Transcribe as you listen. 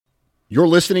You're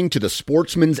listening to the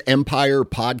Sportsman's Empire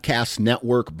Podcast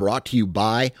Network, brought to you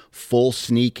by Full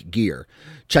Sneak Gear.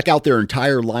 Check out their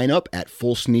entire lineup at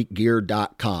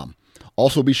fullsneakgear.com.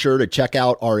 Also be sure to check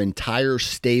out our entire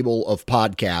stable of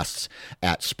podcasts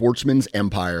at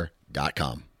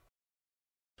sportsmansempire.com.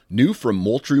 New from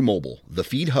Moultrie Mobile, the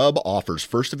Feed Hub offers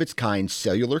first-of-its-kind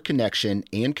cellular connection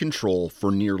and control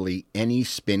for nearly any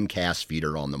spin cast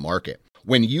feeder on the market.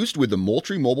 When used with the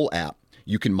Moultrie Mobile app,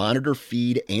 you can monitor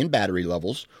feed and battery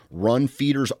levels, run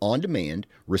feeders on demand,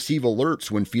 receive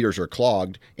alerts when feeders are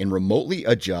clogged, and remotely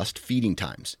adjust feeding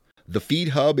times. The Feed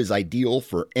Hub is ideal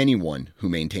for anyone who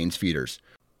maintains feeders.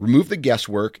 Remove the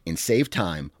guesswork and save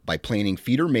time by planning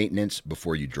feeder maintenance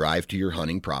before you drive to your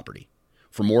hunting property.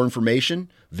 For more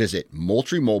information, visit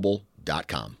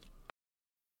MoultrieMobile.com.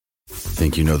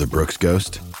 Think you know the Brooks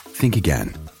Ghost? Think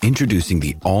again. Introducing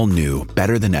the all-new,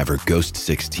 better-than-ever Ghost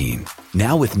 16.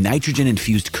 Now with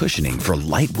nitrogen-infused cushioning for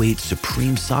lightweight,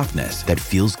 supreme softness that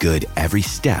feels good every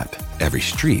step, every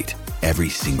street, every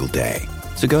single day.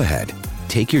 So go ahead,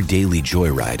 take your daily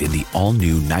joyride in the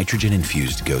all-new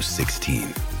nitrogen-infused Ghost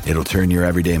 16. It'll turn your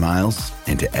everyday miles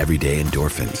into everyday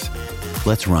endorphins.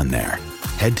 Let's run there.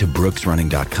 Head to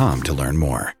brooksrunning.com to learn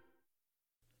more.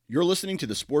 You're listening to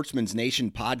the Sportsman's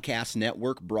Nation Podcast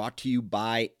Network, brought to you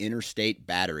by Interstate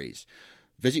Batteries.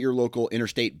 Visit your local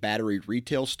Interstate Battery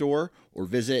retail store or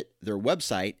visit their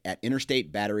website at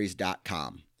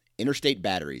interstatebatteries.com. Interstate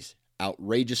Batteries,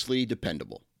 outrageously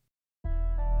dependable.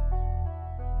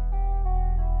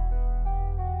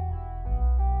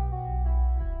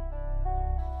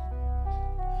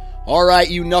 All right,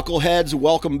 you knuckleheads,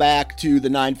 welcome back to the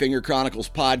Nine Finger Chronicles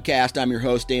podcast. I'm your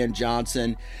host, Dan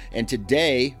Johnson, and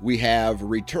today we have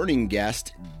returning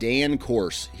guest, Dan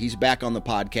Korse. He's back on the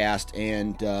podcast,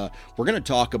 and we're going to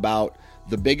talk about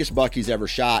the biggest buck he's ever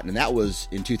shot, and that was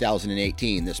in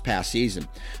 2018, this past season.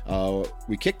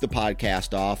 We kicked the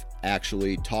podcast off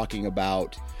actually talking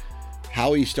about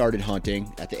how he started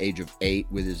hunting at the age of 8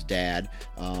 with his dad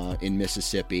in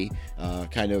Mississippi,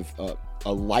 kind of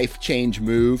a life change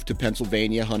move to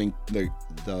Pennsylvania, hunting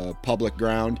the public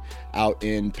ground out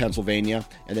in Pennsylvania,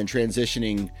 and then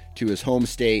transitioning to his home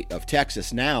state of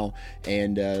Texas now.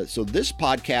 And so this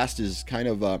podcast is kind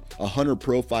of a hunter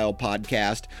profile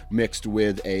podcast mixed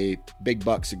with a big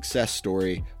buck success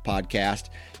story podcast.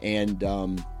 And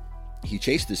he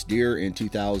chased this deer in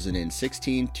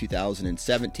 2016,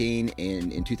 2017,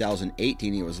 and in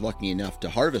 2018 he was lucky enough to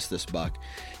harvest this buck.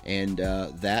 And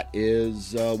that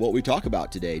is what we talk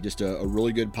about today. Just a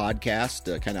really good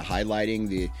podcast, kind of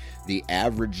highlighting the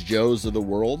average Joes of the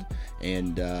world,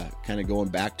 and kind of going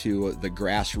back to the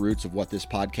grassroots of what this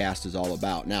podcast is all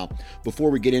about. Now, before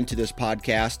we get into this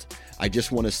podcast, I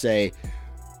just want to say,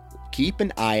 keep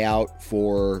an eye out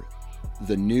for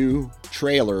the new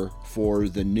trailer for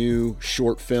the new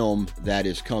short film that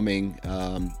is coming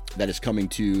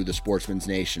to the Sportsman's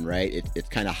Nation, right? It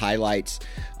kind of highlights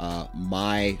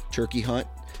my turkey hunt,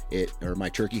 my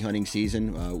turkey hunting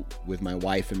season with my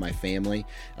wife and my family.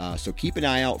 So keep an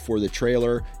eye out for the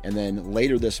trailer, and then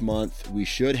later this month we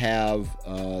should have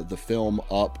the film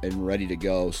up and ready to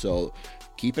go. So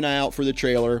keep an eye out for the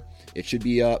trailer. It should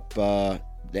be up the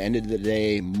end of the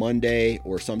day, Monday,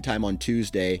 or sometime on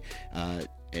Tuesday.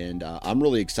 And I'm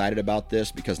really excited about this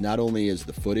because not only is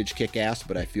the footage kick-ass,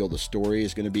 but I feel the story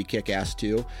is going to be kick-ass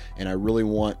too. And I really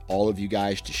want all of you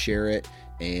guys to share it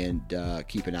and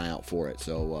keep an eye out for it.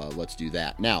 So let's do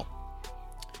that. Now,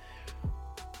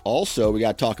 also, we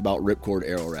got to talk about Ripcord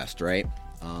Arrow Rest, right?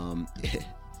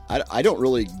 I don't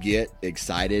really get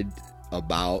excited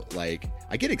about, I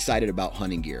get excited about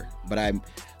hunting gear, but I'm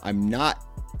not.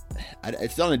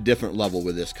 It's on a different level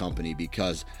with this company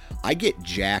because I get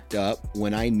jacked up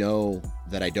when I know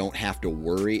that I don't have to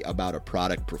worry about a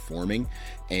product performing,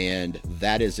 and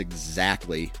that is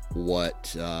exactly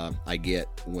what I get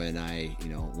when I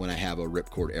have a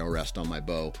Ripcord Arrow Rest on my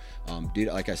bow. Dude,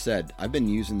 like I said, I've been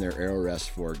using their Arrow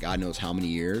Rest for God knows how many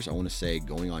years. I want to say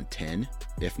going on 10,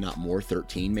 if not more,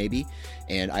 13 maybe,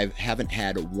 and I haven't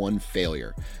had one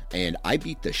failure. And I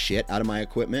beat the shit out of my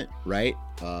equipment, right?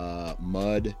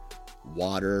 Mud,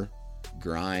 water,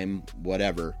 grime,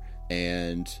 whatever,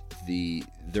 and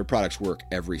their products work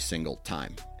every single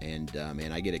time. And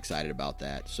man, I get excited about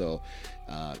that. So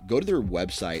go to their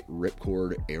website,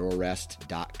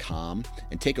 ripcordarrowrest.com,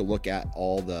 and take a look at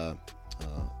all the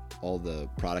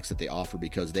products that they offer,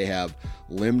 because they have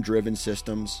limb-driven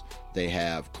systems, they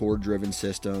have cord-driven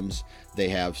systems, they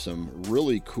have some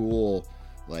really cool,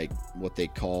 what they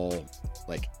call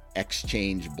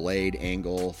exchange blade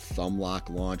angle, thumb lock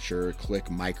launcher,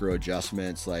 click micro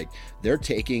adjustments. They're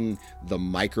taking the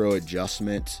micro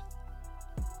adjustment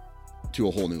to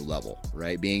a whole new level,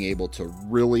 right? Being able to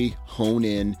really hone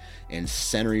in and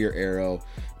center your arrow,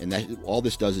 and that all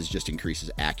this does is just increases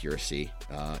accuracy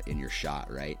in your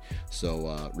shot, right?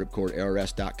 So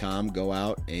ripcordarrowrest.com, go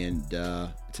out, and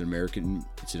it's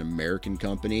an American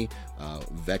company,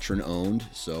 veteran owned.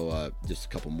 So just a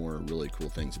couple more really cool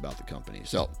things about the company.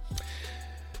 So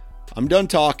I'm done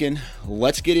talking.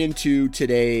 Let's get into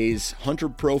today's Hunter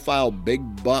Profile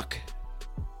Big Buck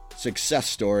success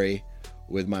story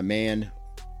with my man,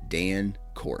 Dan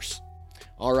Course.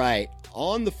 All right,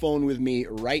 on the phone with me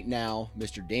right now,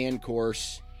 Mr. Dan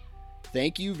Course.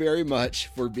 Thank you very much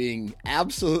for being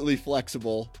absolutely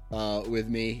flexible with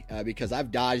me because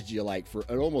I've dodged you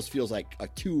it almost feels like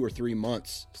 2 or 3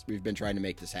 months we've been trying to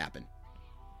make this happen.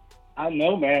 I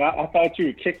know, man. I thought you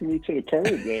were kicking me to the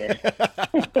curb there.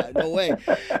 No way.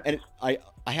 And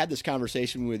I had this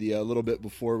conversation with you a little bit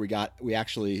before we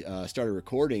actually started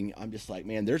recording. I'm just like,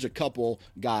 man, there's a couple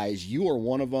guys. You are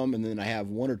one of them, and then I have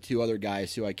 1 or 2 other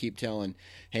guys who I keep telling,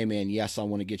 hey, man, yes, I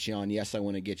want to get you on. Yes, I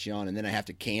want to get you on. And then I have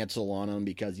to cancel on them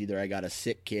because either I got a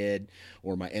sick kid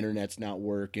or my internet's not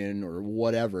working or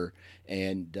whatever.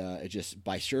 And it just,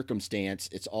 by circumstance,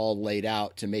 it's all laid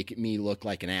out to make me look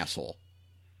like an asshole.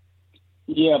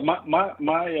 Yeah,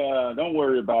 my don't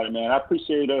worry about it, man. I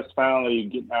appreciate us finally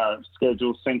getting our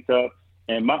schedule synced up.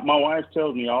 And my wife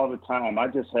tells me all the time, I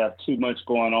just have too much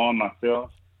going on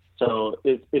myself. So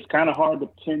it's kind of hard to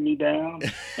pin me down.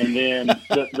 And then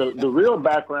the real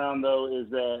background, though, is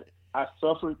that I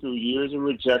suffered through years of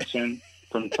rejection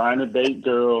from trying to date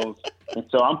girls. And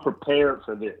so I'm prepared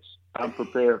for this. I'm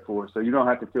prepared for it. So you don't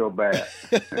have to feel bad.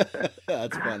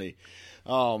 That's funny.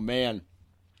 Oh, man.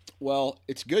 Well,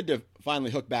 it's good to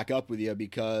finally hook back up with you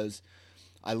because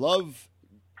I love,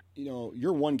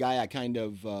 you're one guy I kind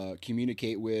of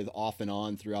communicate with off and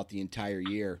on throughout the entire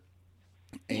year.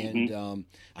 And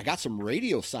I got some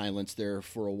radio silence there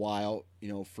for a while,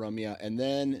 from you. And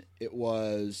then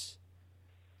it's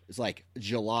like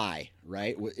July,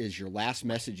 right? Is your last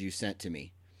message you sent to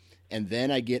me. And then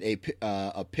I get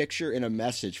a picture and a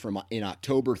message in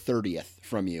October 30th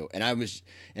from you. And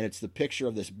it's the picture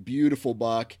of this beautiful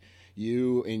buck,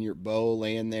 you and your bow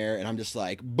laying there. And I'm just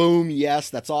like, boom. Yes,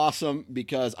 that's awesome.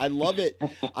 Because I love it.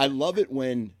 I love it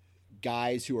when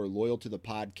guys who are loyal to the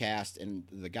podcast and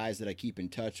the guys that I keep in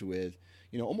touch with,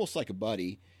 almost like a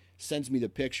buddy, sends me the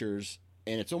pictures.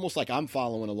 And it's almost like I'm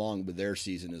following along with their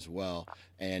season as well.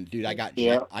 And dude, I got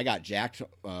jacked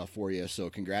for you. So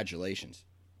congratulations.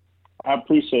 I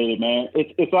appreciate it, man.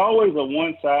 It's always a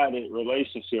one-sided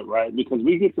relationship, right? Because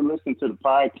we get to listen to the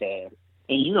podcast,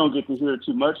 and you don't get to hear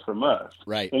too much from us.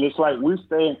 Right. And it's like we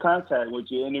stay in contact with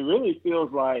you, and it really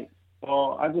feels like,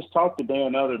 well, I just talked to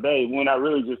Dan the other day when I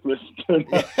really just listened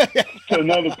to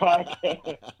another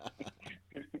podcast.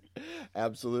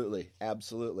 Absolutely.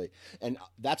 And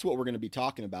that's what we're going to be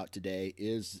talking about today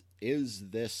is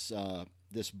this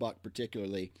buck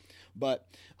particularly. But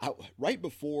right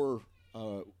before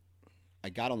I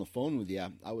got on the phone with you,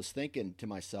 I was thinking to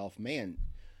myself, man,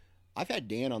 I've had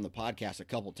Dan on the podcast a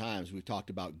couple times. We've talked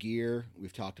about gear.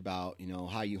 We've talked about,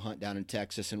 how you hunt down in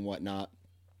Texas and whatnot.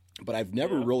 But I've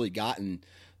never really gotten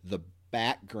the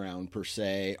background per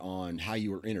se on how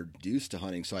you were introduced to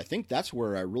hunting. So I think that's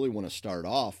where I really want to start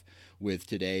off with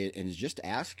today and just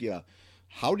ask you,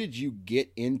 how did you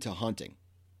get into hunting?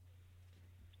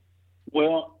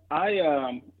 Well,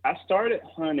 I started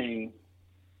hunting.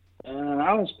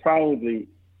 I was probably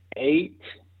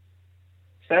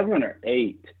 7 or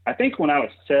 8. I think when I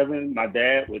was 7, my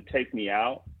dad would take me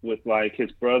out with like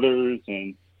his brothers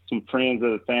and some friends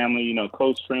of the family,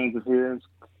 close friends of his.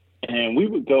 And we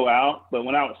would go out, but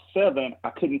when I was 7,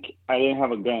 I didn't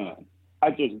have a gun.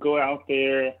 I just go out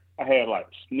there. I had like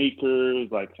sneakers,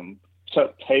 like some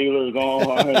Chuck Taylors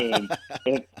on,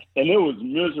 and it was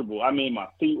miserable. I mean, my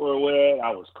feet were wet.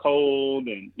 I was cold,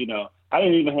 and I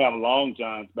didn't even have long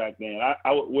johns back then.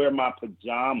 I would wear my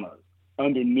pajamas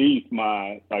underneath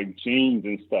my like jeans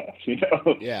and stuff,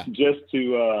 just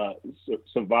to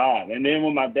survive. And then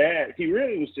when my dad, he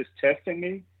really was just testing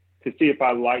me to see if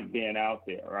I liked being out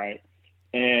there, right?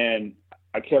 And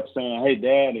I kept saying, hey,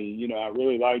 Daddy, I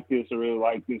really like this, or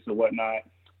whatnot.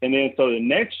 And then so the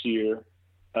next year,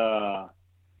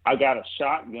 I got a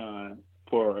shotgun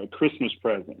for a Christmas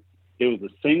present. It was a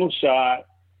single shot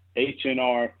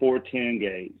H&R 410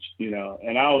 gauge,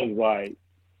 and I was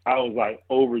like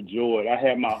overjoyed. I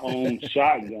had my own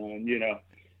shotgun,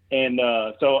 and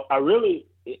so I really,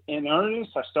 in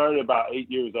earnest, I started about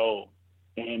 8 years old,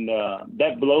 and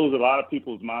that blows a lot of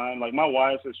people's mind. Like my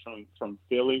wife is from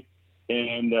Philly,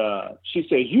 And she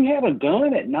says, "You had a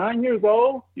gun at 9 years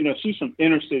old?" You know, she's from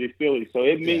inner city Philly, so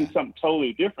it means something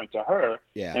totally different to her.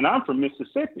 Yeah. And I'm from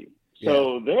Mississippi.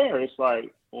 So there it's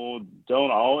like, well,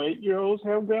 don't all 8-year-olds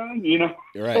have guns? You know?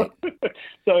 Right.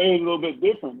 So it was a little bit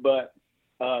different. But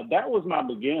that was my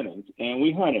beginnings. And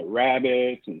we hunted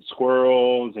rabbits and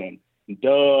squirrels and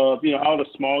dove, you know, all the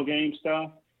small game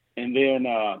stuff. And then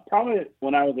probably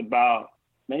when I was about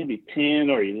maybe 10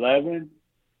 or 11,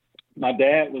 my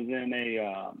dad was in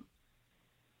a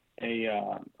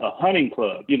hunting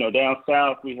club. You know, down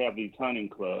south we have these hunting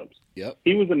clubs. Yep.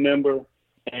 He was a member,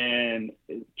 and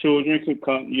children could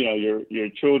come. You know, your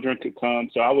children could come.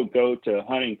 So I would go to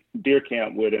hunting deer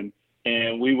camp with him,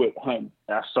 and we would hunt.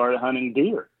 I started hunting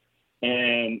deer,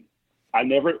 and I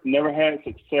never had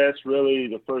success really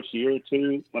the first year or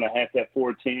two when I had that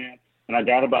 410. When I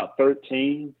got about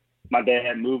 13, my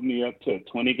dad moved me up to a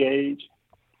 20 gauge,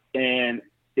 and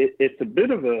it's a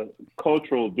bit of a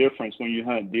cultural difference when you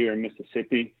hunt deer in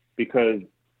Mississippi, because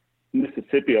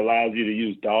Mississippi allows you to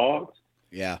use dogs.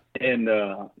 Yeah. And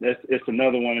it's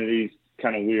another one of these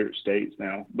kind of weird states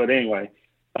now. But anyway,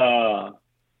 so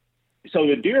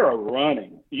the deer are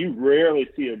running. You rarely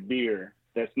see a deer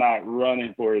that's not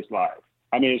running for his life.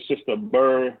 I mean, it's just a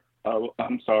blur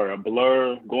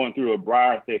going through a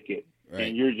briar thicket, right.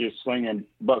 And you're just slinging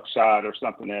buckshot or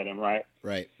something at him, right?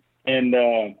 Right. And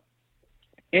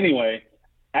anyway,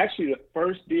 actually, the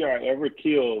first deer I ever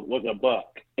killed was a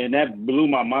buck, and that blew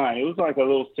my mind. It was like a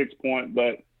little 6-point,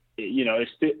 but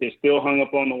it still hung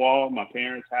up on the wall of my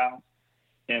parents' house,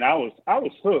 and I was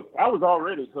hooked. I was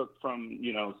already hooked from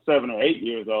 7 or 8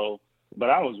 years old, but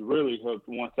I was really hooked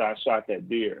once I shot that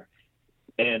deer,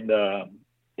 and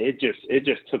it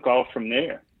just took off from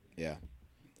there. Yeah,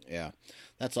 yeah,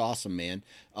 that's awesome, man.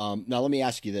 Now let me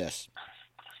ask you this.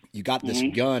 You got this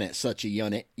gun at such a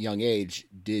young age.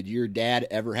 Did your dad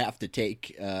ever have to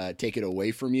take it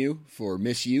away from you for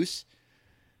misuse?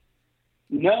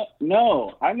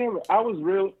 No, I never. I was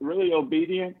really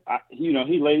obedient.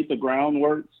 He laid the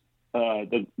groundwork,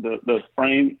 the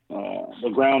frame,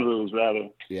 the ground rules rather.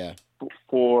 Yeah.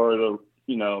 For the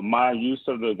my use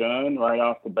of the gun right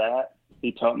off the bat.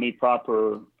 He taught me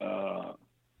proper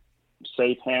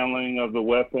safe handling of the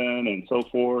weapon and so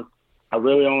forth. I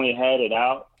really only had it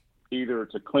out either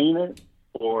to clean it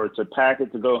or to pack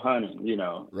it to go hunting,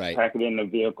 right. Pack it in the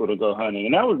vehicle to go hunting.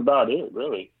 And that was about it,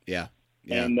 really. Yeah.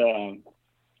 And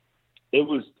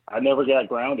I never got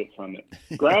grounded from it.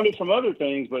 Grounded from other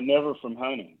things, but never from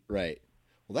hunting. Right.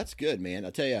 Well, that's good, man.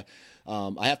 I'll tell you,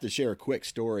 I have to share a quick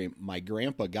story. My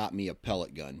grandpa got me a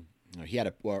pellet gun. He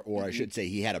had I should say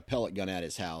he had a pellet gun at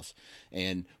his house,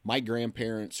 and my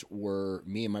grandparents were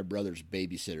me and my brother's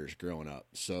babysitters growing up.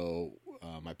 So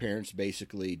my parents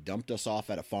basically dumped us off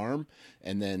at a farm,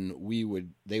 and then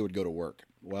they would go to work.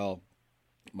 Well,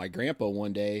 my grandpa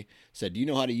one day said, "Do you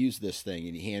know how to use this thing?"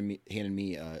 And he handed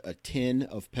me a tin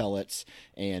of pellets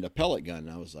and a pellet gun.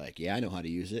 And I was like, "Yeah, I know how to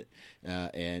use it."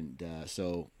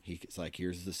 So he's like,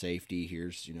 "Here's the safety.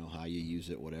 Here's how you use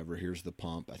it. Whatever. Here's the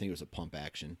pump." I think it was a pump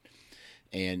action.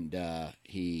 And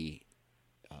he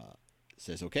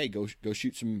says, "Okay, go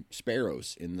shoot some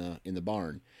sparrows in the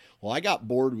barn." Well, I got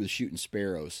bored with shooting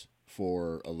sparrows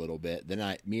for a little bit.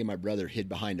 Then me and my brother hid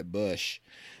behind a bush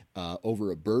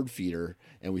over a bird feeder,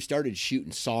 and we started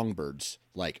shooting songbirds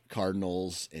like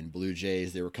cardinals and blue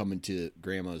jays. They were coming to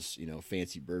grandma's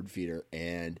fancy bird feeder,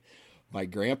 and my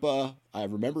grandpa, I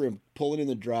remember him pulling in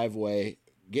the driveway,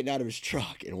 getting out of his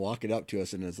truck and walking up to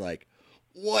us, and it's like,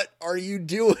 "What are you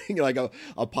doing?" Like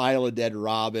a pile of dead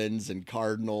robins and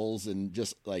cardinals and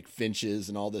just like finches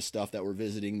and all this stuff that were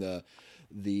visiting the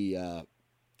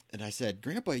and I said,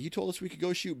 "Grandpa, you told us we could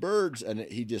go shoot birds." And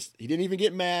he didn't even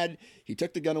get mad. He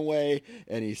took the gun away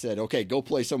and he said, "Okay, go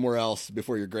play somewhere else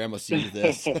before your grandma sees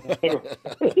this." Yeah.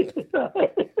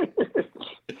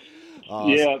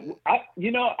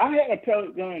 I had a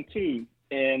pellet gun too.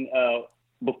 And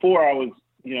before I was,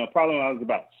 probably when I was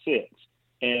about 6.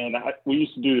 And we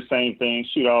used to do the same thing,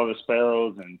 shoot all the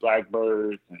sparrows and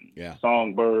blackbirds and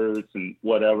songbirds and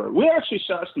whatever. We actually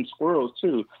shot some squirrels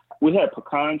too. We had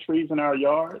pecan trees in our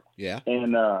yard. Yeah.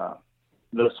 And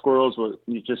the squirrels would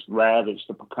just ravage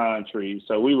the pecan trees.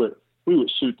 So we would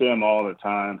shoot them all the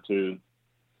time too.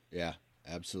 Yeah,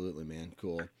 absolutely, man.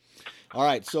 Cool. All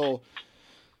right. So,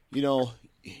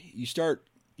 you start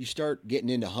getting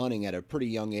into hunting at a pretty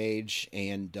young age,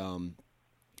 and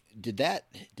did that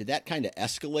kind of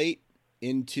escalate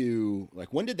into,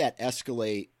 like, when did that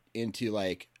escalate into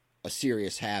like a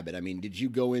serious habit? I mean, did you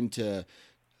go into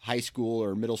high school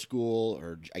or middle school,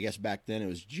 or I guess back then it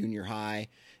was junior high,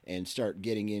 and start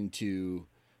getting into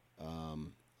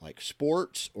like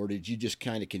sports, or did you just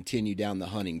kind of continue down the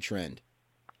hunting trend?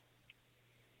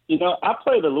 I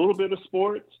played a little bit of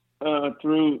sports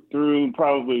through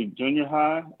probably junior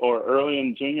high or early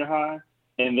in junior high,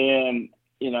 and then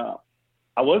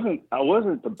I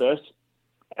wasn't the best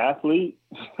athlete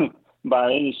by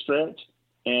any stretch,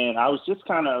 and I was just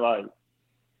kind of like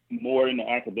more into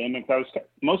academics.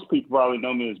 Most people probably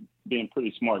know me as being a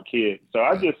pretty smart kid, so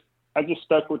I just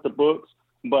stuck with the books.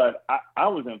 But I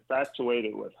was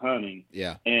infatuated with hunting.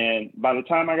 Yeah. And by the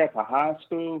time I got to high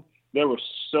school, there were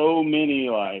so many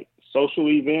like social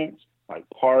events, like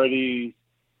parties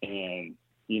and,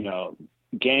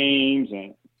 games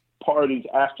and parties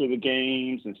after the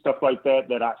games and stuff like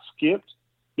that I skipped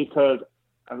because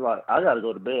I was like, I got to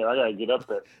go to bed. I got to get up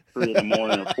at 3 in the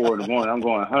morning or 4 in the morning. I'm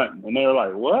going hunting. And they were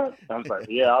like, what? I was like,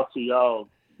 yeah, I'll see y'all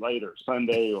later,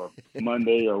 Sunday or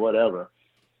Monday or whatever.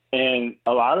 And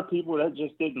a lot of people, that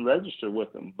just didn't register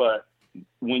with them. But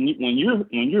when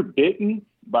you're bitten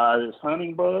by this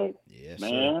hunting bug, yes,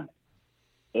 man,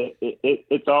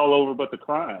 it's all over but the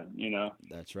crime,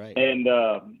 That's right. And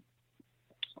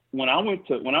when I went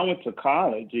to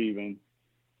college, even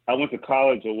I went to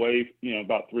college away,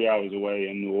 about 3 hours away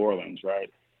in New Orleans, right?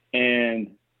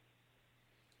 And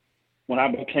when I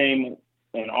became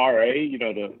an RA,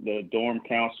 the dorm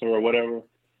counselor or whatever,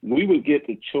 we would get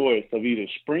the choice of either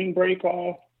spring break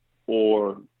off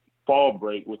or fall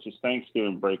break, which is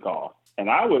Thanksgiving break off.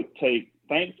 And I would take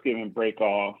Thanksgiving break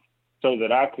off so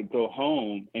that I could go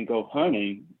home and go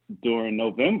hunting during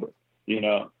November,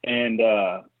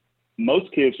 and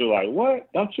most kids are like,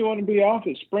 what? Don't you want to be off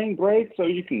at spring break so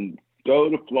you can go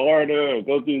to Florida or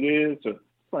go do this? Or,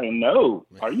 like, no,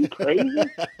 are you crazy?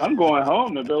 I'm going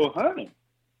home to go hunting,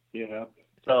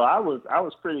 So I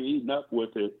was pretty eaten up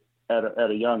with it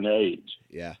at a young age.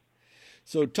 Yeah.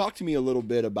 So talk to me a little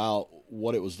bit about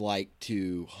what it was like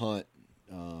to hunt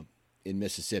in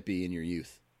Mississippi in your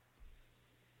youth.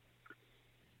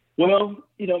 Well,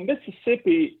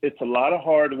 Mississippi, it's a lot of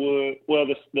hardwood. Well,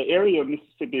 the area of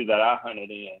Mississippi that I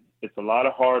hunted in, it's a lot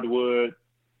of hardwood,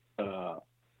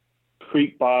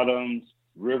 creek bottoms,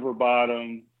 river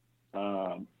bottom.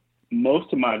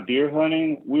 Most of my deer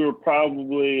hunting, we were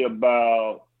probably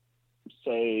about,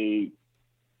 say,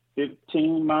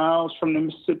 15 miles from the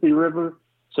Mississippi River.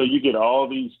 So you get all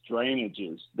these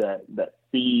drainages that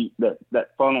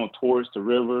funnel towards the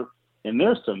river. And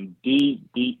there's some deep,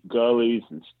 deep gullies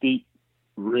and steep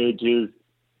ridges.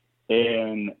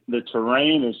 And the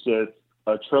terrain is just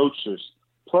atrocious.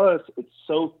 Plus, it's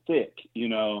so thick,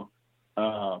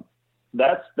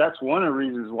 That's one of the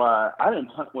reasons why I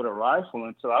didn't hunt with a rifle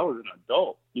until I was an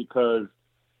adult, because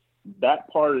that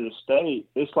part of the state,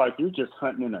 it's like you're just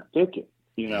hunting in a thicket.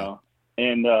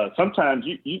 And sometimes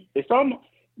it's almost,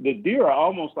 the deer are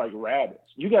almost like rabbits.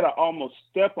 You got to almost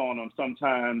step on them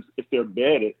sometimes if they're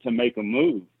bedded to make a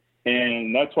move.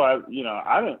 And that's why,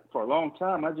 I didn't, for a long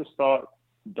time, I just thought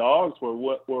dogs were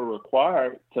what were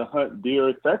required to hunt deer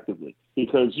effectively,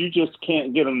 because you just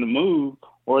can't get them to move,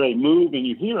 or they move and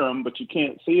you hear them, but you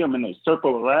can't see them and they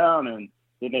circle around and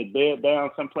then they bed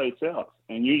down someplace else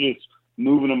and you're just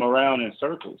moving them around in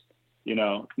circles,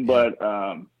 But,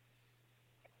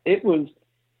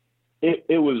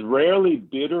 it was rarely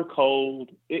bitter cold.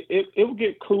 It would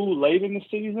get cool late in the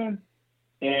season,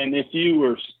 and if you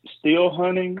were still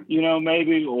hunting,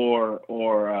 maybe or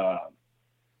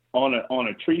on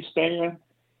a tree stand,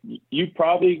 you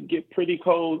probably get pretty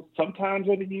cold sometimes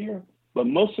of the year. But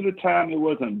most of the time, it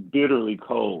wasn't bitterly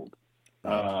cold.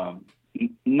 Not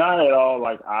at all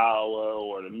like Iowa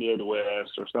or the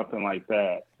Midwest or something like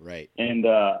that. Right. And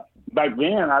back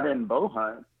then, I didn't bow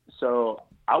hunt, so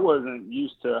I wasn't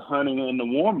used to hunting in the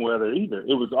warm weather either.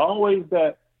 It was always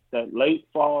that late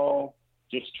fall,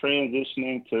 just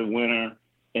transitioning to winter,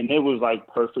 and it was like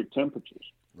perfect temperatures.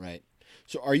 Right.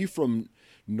 So are you from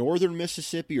northern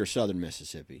Mississippi or southern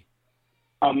Mississippi?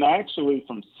 I'm actually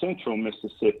from central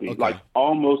Mississippi, okay. Like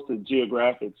almost the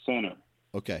geographic center.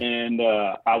 Okay. And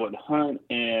I would hunt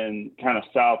in kind of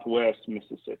southwest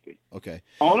Mississippi. Okay.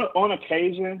 On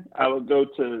occasion, I would go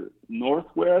to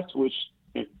northwest, which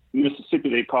in Mississippi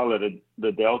they call it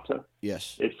the Delta.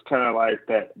 Yes. It's kind of like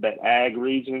that ag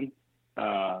region.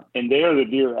 And there the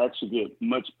deer actually get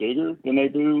much bigger than they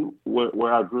do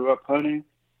where I grew up hunting.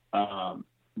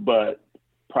 But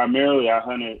primarily I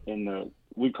hunted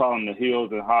we call them the hills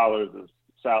and hollers of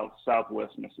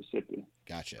southwest Mississippi.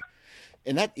 Gotcha.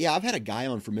 And I've had a guy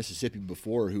on from Mississippi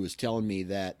before who was telling me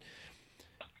that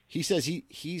he says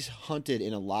he's hunted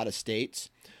in a lot of states,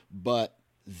 but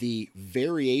the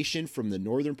variation from the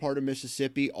northern part of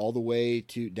Mississippi all the way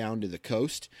down to the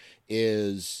coast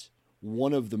is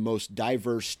one of the most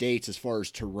diverse states as far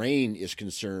as terrain is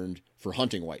concerned for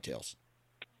hunting whitetails.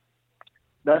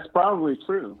 That's probably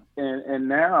true. And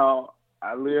now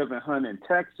I live and hunt in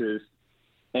Texas,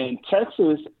 and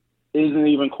Texas isn't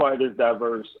even quite as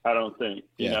diverse, I don't think.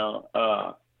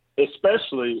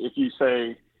 Especially if you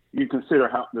say you consider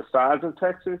the size of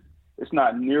Texas, it's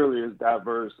not nearly as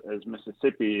diverse as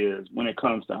Mississippi is when it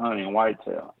comes to hunting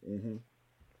whitetail. Mm-hmm.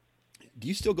 Do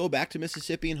you still go back to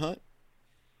Mississippi and hunt?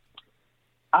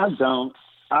 I don't.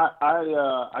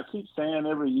 I keep saying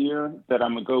every year that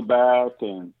I'm gonna go back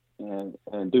and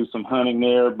do some hunting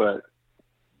there, but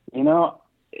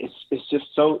it's just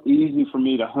so easy for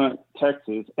me to hunt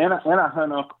Texas, and I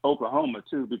hunt Oklahoma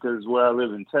too, because where I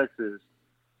live in Texas,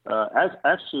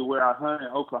 actually where I hunt in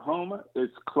Oklahoma,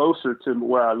 it's closer to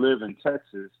where I live in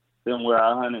Texas than where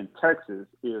I hunt in Texas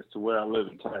is to where I live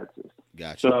in Texas.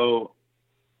 Gotcha. So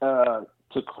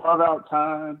to carve out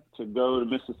time to go to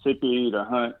Mississippi to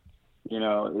hunt,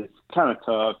 it's kind of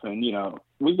tough, and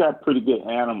we got pretty good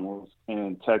animals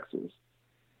in Texas.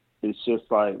 It's just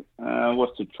like,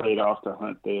 what's the trade-off to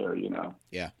hunt there,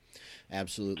 Yeah,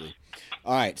 absolutely.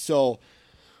 All right, so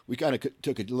we kind of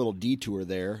took a little detour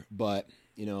there, but,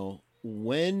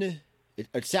 when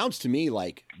it sounds to me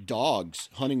like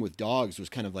hunting with dogs was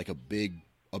kind of like a big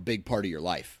part of your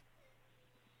life.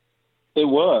 It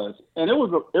was, and it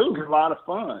was a lot of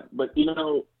fun. But,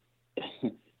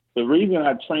 the reason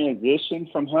I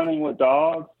transitioned from hunting with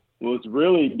dogs was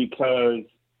really because,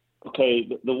 okay,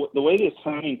 the way this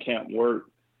hunting camp worked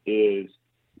is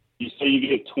you say you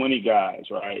get 20 guys,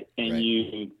 right? And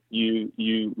right.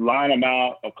 You line them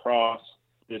out across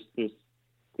this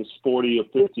 40 or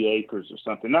 50 acres or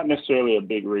something, not necessarily a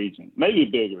big region, maybe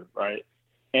bigger, right?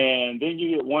 And then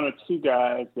you get one or two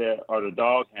guys that are the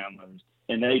dog handlers,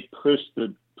 and they push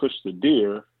the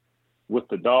deer with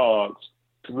the dogs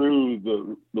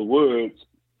through the woods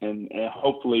and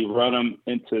hopefully run them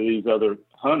into these other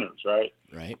hunters, right?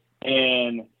 Right.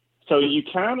 And so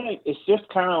it's just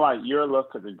kind of like your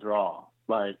luck of the draw.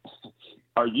 Like,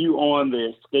 are you on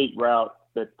the escape route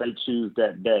that they choose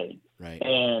that day? Right.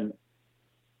 And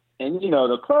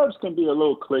the clubs can be a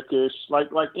little cliquish,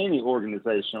 like any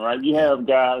organization, right? You have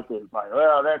guys that's like,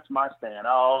 well, that's my stand.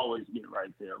 I'll always get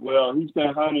right there. Well, he's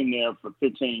been hunting there for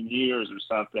 15 years or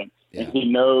something, and he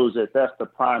knows that that's the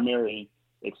primary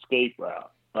escape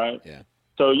route, right? Yeah.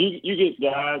 So you get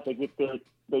guys that get there,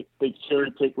 they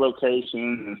cherry pick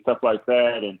locations and stuff like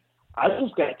that, and I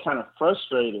just got kind of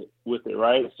frustrated with it,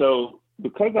 right? So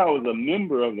because I was a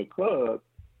member of the club,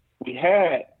 we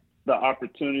had the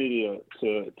opportunity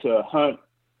to hunt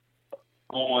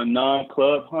on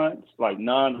non-club hunts, like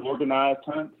non-organized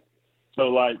hunts.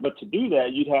 So but to do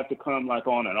that, you'd have to come like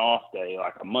on an off day,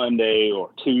 like a Monday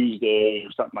or Tuesday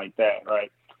or something like that,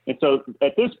 right? And so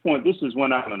at this point, this is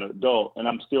when I'm an adult and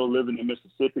I'm still living in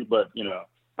Mississippi, but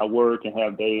I work and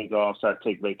have days off, so I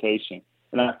take vacation.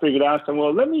 And I figured out,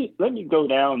 well, let me go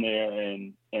down there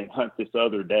and hunt this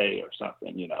other day or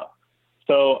something,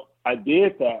 So I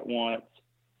did that once.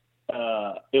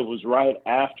 It was right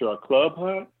after a club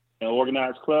hunt, an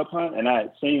organized club hunt, and I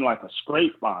had seen like a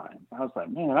scrape line. I was like,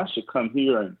 man, I should come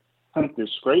here and hunt this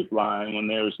scrape line when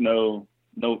there's no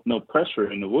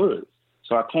pressure in the woods.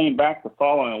 So I came back the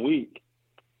following week,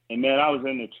 and man, I was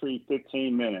in the tree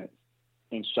 15 minutes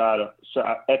and shot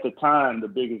at the time the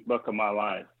biggest buck of my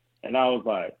life. And I was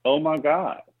like, oh my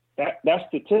God, that's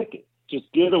the ticket.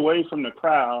 Just get away from the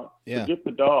crowd, forget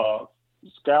the dogs.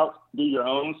 Do your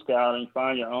own scouting,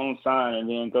 find your own sign, and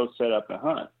then go set up and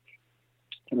hunt.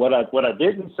 What I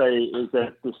didn't say is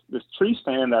that this tree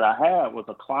stand that I had was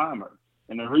a climber.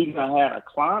 And the reason I had a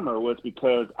climber was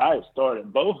because I had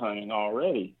started bow hunting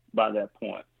already by that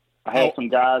point. I had some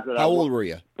guys that How old were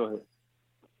you? Go ahead.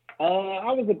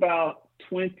 I was about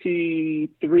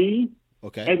 23,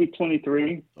 maybe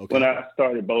 23 when I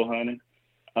started bow hunting.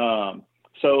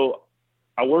 So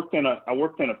I worked in a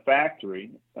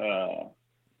factory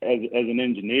as an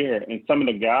engineer, and some of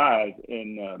the guys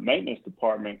in the maintenance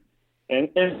department and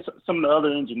some of the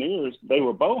other engineers, they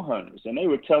were bow hunters, and they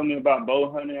were telling me about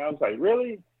bow hunting. I was like,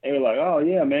 really? They were like, oh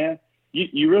yeah, man,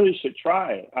 you really should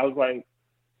try it. I was like,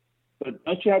 but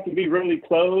don't you have to be really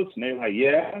close? And they were like,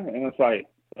 yeah. And it's like,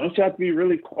 don't you have to be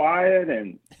really quiet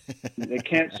and they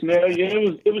can't smell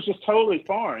you? It was just totally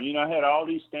foreign. I had all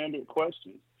these standard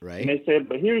questions. Right. And they said,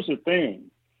 but here's the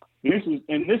thing. This was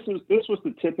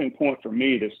the tipping point for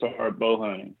me to start bow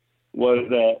hunting, was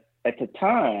that at the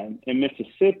time in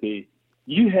Mississippi,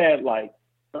 you had like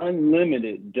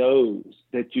unlimited does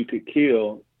that you could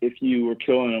kill if you were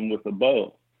killing them with a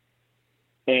bow.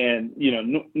 And,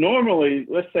 normally,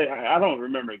 let's say, I don't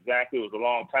remember exactly, it was a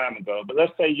long time ago, but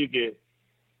let's say you get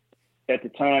at the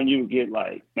time you would get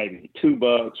like maybe $2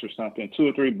 or something, $2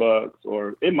 or $3,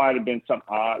 or it might have been something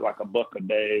odd like $1 a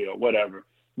day or whatever.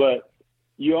 But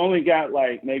you only got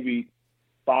like maybe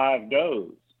 5 does.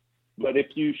 But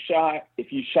if you shot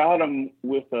them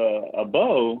with a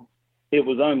bow, it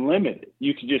was unlimited.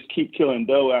 You could just keep killing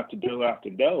doe after doe after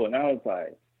doe. And I was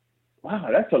like, wow,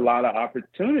 that's a lot of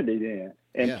opportunity then.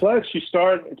 And plus you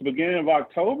start at the beginning of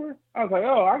October. I was like,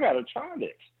 oh, I got to try this.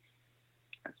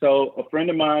 So a friend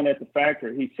of mine at the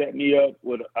factory, he set me up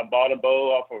with, I bought a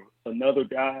bow off of another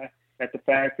guy at the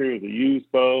factory. It was a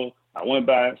used bow. I went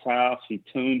by his house. He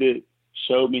tuned it,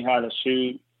 showed me how to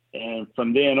shoot. And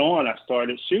from then on, I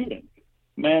started shooting.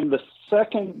 Man, the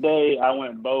second day I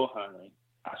went bow hunting,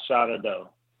 I shot a doe.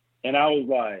 And I was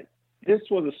like, this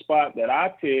was a spot that I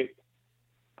picked.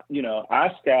 You know,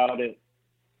 I scouted.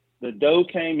 The doe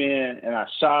came in and I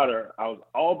shot her. I was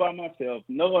all by myself,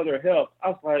 no other help. I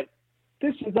was like,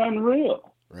 this is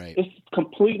unreal. Right. It's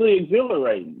completely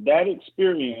exhilarating. That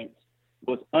experience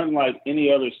was unlike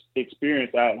any other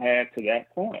experience I had to that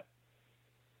point.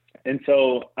 And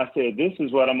so I said, this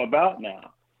is what I'm about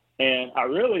now. And I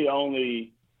really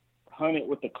only hunted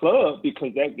with the club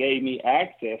because that gave me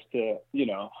access to, you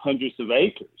know, hundreds of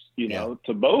acres, you know,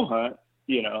 to bow hunt,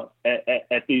 you know,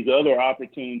 at these other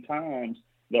opportune times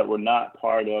that were not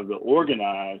part of the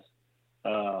organized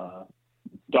dog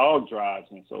drives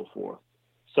and so forth.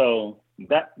 So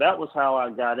that was how I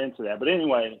got into that. But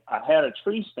anyway, I had a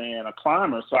tree stand, a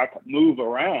climber, so I could move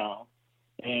around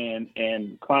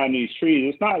and climb these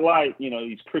trees. It's not like, you know,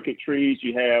 these cricket trees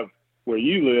you have where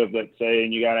you live, let's say,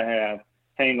 and you got to have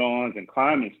hang-ons and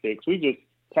climbing sticks. We just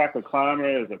tack a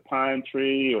climber as a pine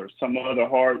tree or some other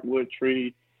hardwood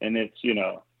tree, and it's, you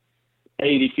know,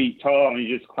 80 feet tall, and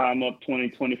you just climb up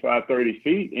 20, 25, 30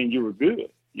 feet, and you were good,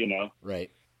 you know?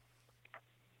 Right.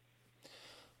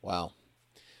 Wow.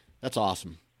 That's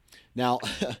awesome. Now,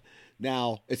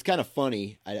 it's kind of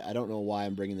funny. I don't know why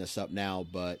I'm bringing this up now,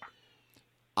 but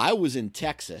I was in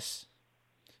Texas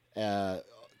a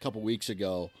couple weeks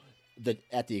ago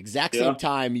at the exact same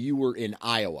time you were in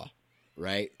Iowa,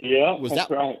 right? Yeah,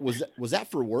 that's right. Was that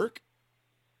for work?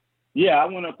 Yeah, I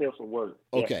went up there for work.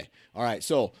 Okay. Yeah. All right.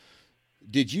 So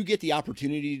did you get the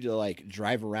opportunity to like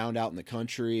drive around out in the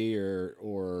country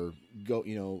or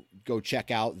go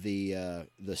check out the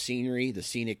scenery, the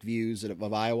scenic views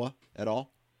of Iowa at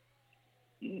all?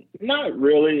 Not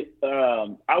really.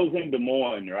 I was in Des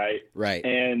Moines, right? Right.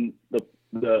 And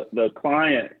the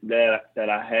client that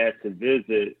I had to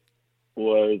visit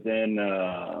was in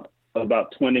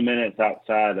about 20 minutes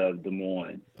outside of Des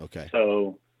Moines. Okay.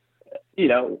 So, you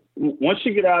know, once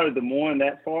you get out of Des Moines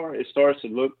that far, it starts to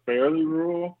look fairly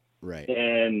rural. Right.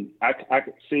 And I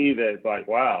could see that, like,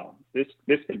 wow, this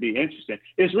could be interesting.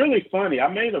 It's really funny. I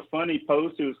made a funny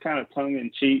post. It was kind of tongue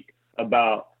in cheek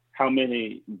about how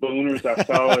many booners I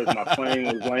saw as my plane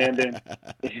was landing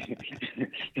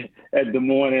at Des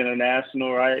Moines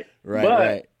International, right?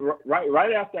 Right. But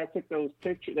right after I took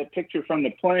that picture from the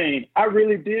plane, I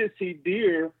really did see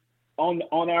deer on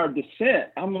our descent.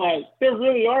 I'm like, there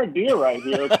really are deer right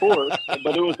here, of course,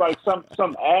 but it was like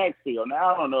some ag field.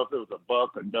 Now I don't know if it was a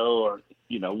buck or doe or,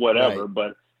 you know, whatever, right.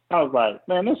 But I was like,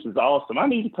 man, this is awesome. I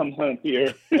need to come hunt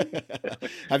here.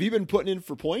 Have you been putting in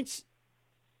for points?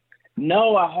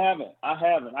 No, I haven't.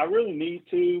 I really need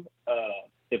to.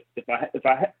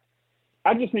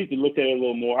 I just need to look at it a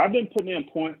little more. I've been putting in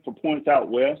points out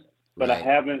west, but right. I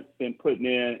haven't been putting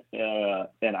in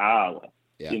Iowa.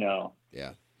 Yeah. You know.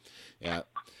 Yeah. Yeah.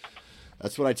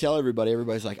 That's what I tell everybody.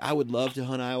 Everybody's like, I would love to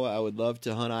hunt Iowa. I would love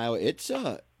to hunt Iowa. It's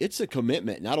a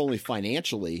commitment, not only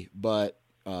financially, but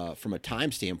from a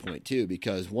time standpoint too,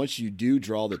 because once you do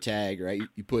draw the tag, right,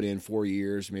 you put in 4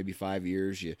 years, maybe 5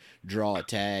 years, you draw a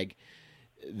tag,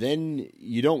 then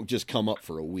you don't just come up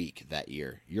for a week that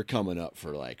year. You're coming up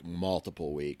for like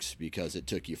multiple weeks because it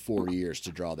took you 4 years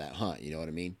to draw that hunt. You know what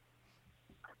I mean?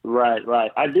 Right.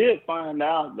 I did find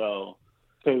out though,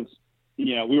 because,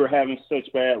 you know, we were having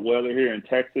such bad weather here in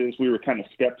Texas. We were kind of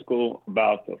skeptical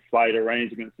about the flight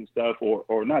arrangements and stuff,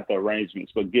 or not the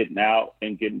arrangements, but getting out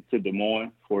and getting to Des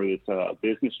Moines for this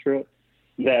business trip,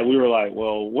 that we were like,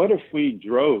 well, what if we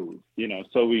drove, you know?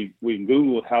 So we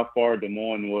Googled how far Des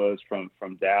Moines was from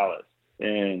Dallas,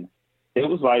 and it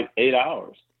was like 8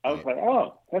 hours. I was like,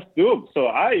 oh, that's doable. So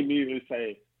I immediately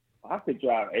say, I could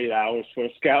drive 8 hours for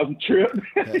a scouting trip.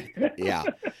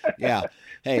 Yeah.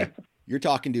 Hey, you're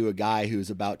talking to a guy who's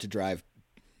about to drive.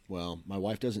 Well, my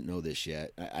wife doesn't know this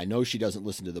yet. I know she doesn't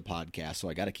listen to the podcast, so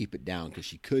I got to keep it down because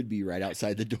she could be right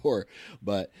outside the door.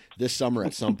 But this summer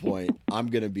at some point, I'm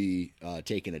going to be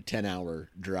taking a 10-hour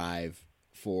drive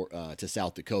for to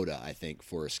South Dakota, I think,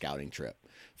 for a scouting trip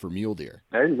for mule deer.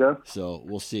 There you go. So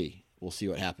we'll see. We'll see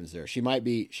what happens there. She might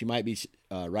be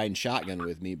riding shotgun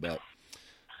with me, but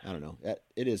I don't know.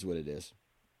 It is what it is.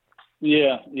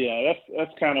 Yeah.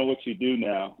 That's kind of what you do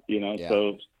now, Yeah.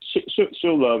 So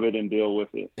she'll love it and deal with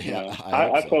it. Yeah,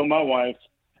 I told my wife,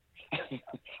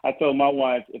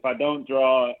 if I don't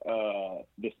draw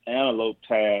this antelope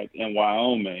tag in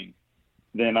Wyoming,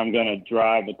 then I'm gonna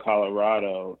drive to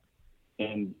Colorado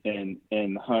and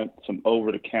hunt some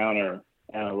over-the-counter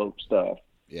antelope stuff.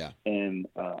 Yeah. In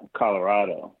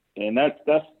Colorado, and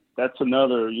that's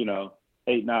another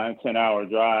 8, 9, 10 hour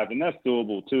drive, and that's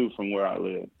doable too from where I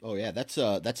live. Oh yeah, that's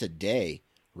a day,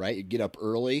 right? You get up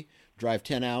early, drive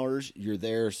 10 hours, you're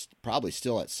there probably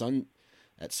still at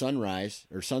sunrise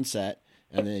or sunset,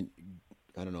 and then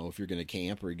I don't know if you're going to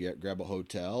camp or grab a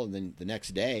hotel, and then the next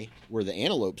day where the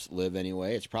antelopes live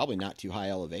anyway, it's probably not too high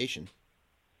elevation.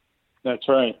 That's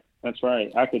right.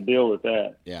 I could deal with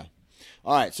that. Yeah.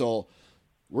 All right, so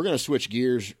we're going to switch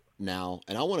gears now,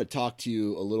 and I want to talk to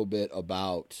you a little bit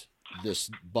about this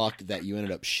buck that you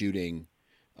ended up shooting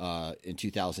in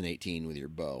 2018 with your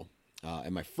bow.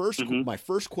 And my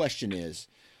first question is,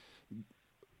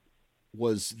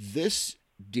 was this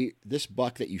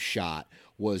buck that you shot,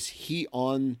 was he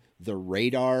on the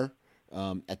radar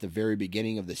at the very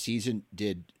beginning of the season?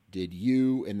 Did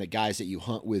you and the guys that you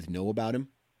hunt with know about him?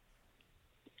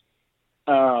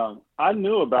 I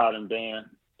knew about him, Dan.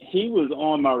 He was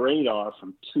on my radar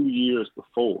from 2 years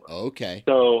before. Okay.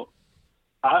 So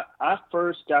I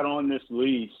first got on this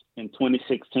lease in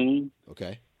 2016.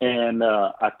 Okay. And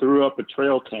I threw up a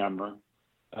trail camera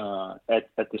at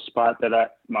the spot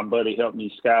that my buddy helped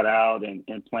me scout out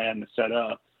and plan to set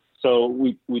up. So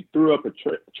we threw up a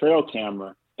trail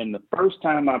camera, and the first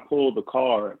time I pulled the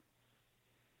card,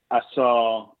 I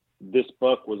saw this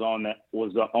buck was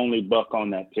the only buck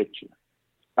on that picture.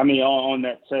 I mean, on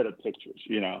that set of pictures,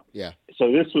 Yeah.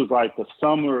 So this was like the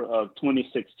summer of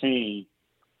 2016.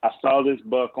 I saw this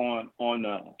buck on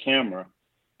the camera,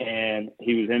 and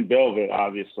he was in velvet,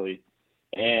 obviously.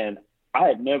 And I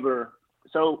had never.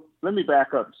 So let me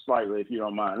back up slightly, if you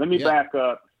don't mind. Let me back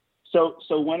up. So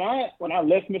when I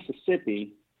left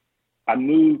Mississippi, I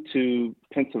moved to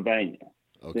Pennsylvania.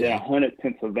 Okay. Then I hunted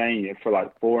Pennsylvania for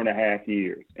like 4.5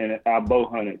 years, and I bow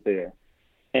hunted there.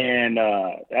 And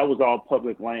that was all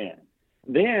public land.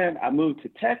 Then I moved to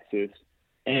Texas,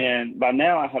 and by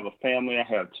now I have a family. I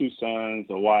have 2 sons,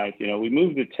 a wife. We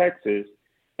moved to Texas,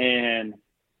 and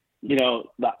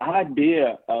the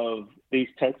idea of these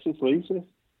Texas leases,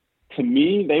 to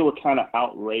me, they were kind of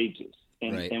outrageous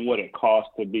in what it cost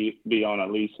to be on a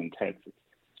lease in Texas.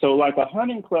 So like a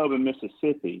hunting club in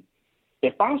Mississippi,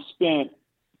 if I spent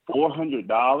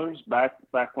 $400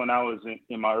 back when I was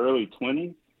in my early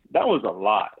 20s, that was a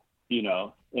lot,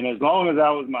 and as long as I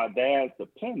was my dad's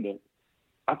dependent,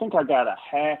 I think I got a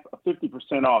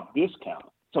 50% off discount.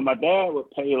 So my dad would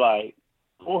pay like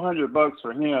 $400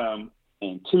 for him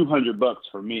and $200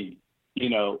 for me,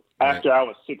 after I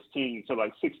was 16. So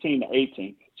like 16 to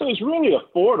 18. So it's really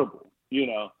affordable,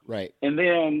 Right. And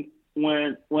then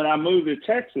when I moved to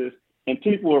Texas and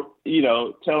people were,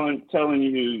 telling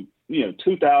you,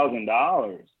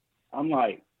 $2,000, I'm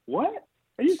like, what?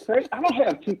 Are you crazy? I don't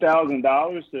have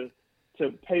 $2,000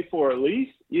 to pay for a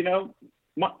lease.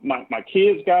 My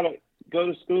kids got to go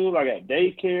to school. I got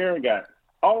daycare. I got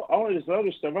all of this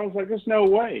other stuff. I was like, there's no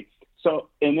way. So,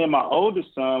 and then my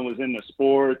oldest son was into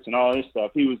sports and all this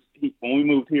stuff. When we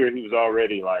moved here, he was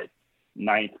already like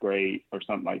 9th grade or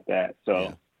something like that.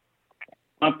 So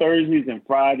on Thursdays and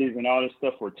Fridays and all this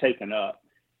stuff were taken up.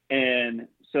 And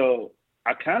so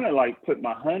I kind of like put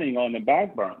my hunting on the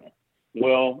back burner.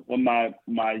 Well, when my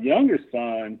younger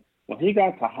son, when he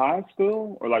got to high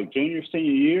school or like junior,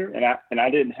 senior year, and I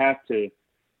didn't have to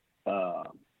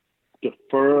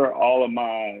defer all of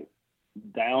my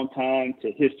downtime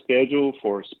to his schedule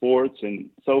for sports and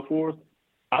so forth,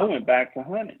 I went back to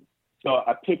hunting. So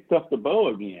I picked up the bow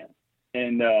again.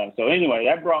 And so anyway,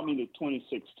 that brought me to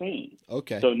 2016.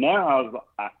 Okay. So now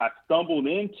I stumbled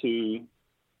into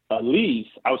a lease.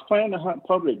 I was planning to hunt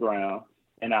public ground,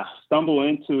 and I stumbled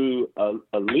into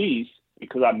a lease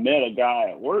because I met a guy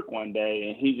at work one day,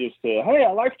 and he just said, "Hey,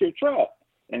 I liked your truck."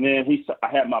 And then I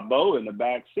had my bow in the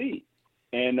back seat,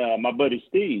 and my buddy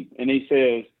Steve, and he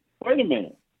says, "Wait a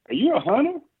minute, are you a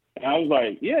hunter?" And I was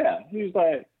like, "Yeah." He was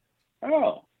like,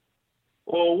 "Oh,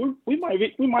 well, we might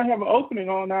have an opening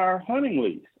on our hunting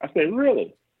lease." I said,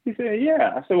 "Really?" He said,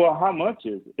 yeah. I said, well, how much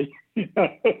is it?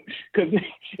 Because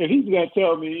if he's going to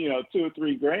tell me, $2 or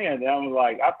 $3 grand, I'm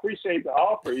like, I appreciate the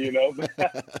offer,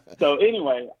 So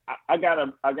anyway, I got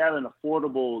an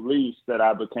affordable lease that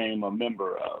I became a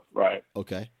member of, right?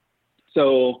 Okay.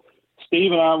 So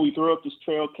Steve and I, we throw up this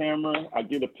trail camera. I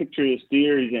get a picture of this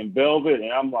deer. He's in velvet.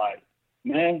 And I'm like,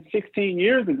 man, 16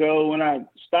 years ago when I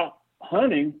stopped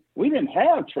hunting, we didn't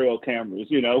have trail cameras,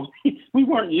 we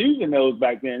weren't using those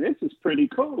back then. This is pretty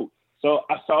cool. So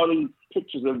I saw these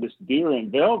pictures of this deer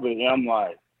in velvet, and I'm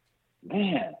like,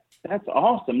 man, that's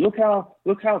awesome. Look how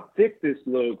thick this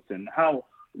looks, and how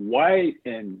white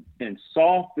and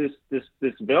soft this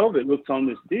velvet looks on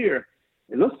this deer.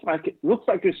 It looks like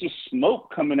it's just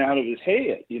smoke coming out of his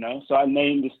head, So I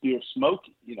named this deer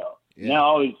Smokey, Yeah. Now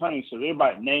all these hunting, so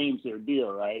everybody names their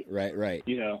deer, right? Right.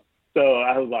 So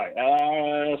I was like,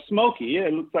 Smokey. Yeah,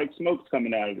 it looks like smoke's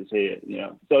coming out of his head,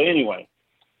 So anyway,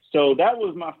 so that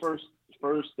was my first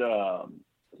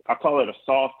I call it a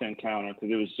soft encounter because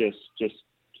it was just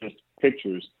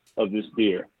pictures of this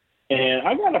deer. And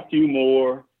I got a few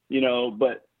more,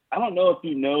 but I don't know if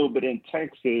you know, but in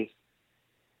Texas,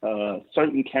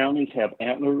 certain counties have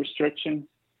antler restrictions.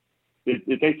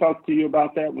 Did they talk to you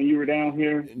about that when you were down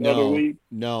here the other week?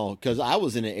 No, because I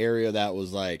was in an area that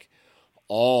was like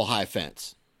all high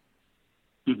fence.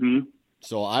 Mm-hmm.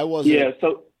 So I wasn't. Yeah.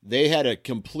 So they had a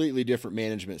completely different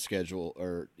management schedule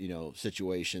or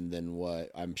situation than what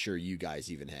I'm sure you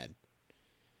guys even had.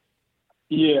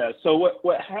 Yeah. So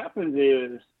what happens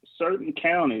is certain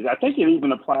counties. I think it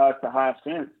even applies to high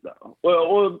fence though.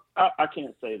 Well, I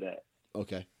can't say that.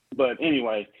 Okay. But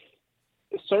anyway,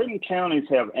 certain counties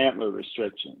have antler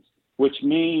restrictions, which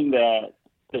mean that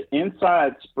the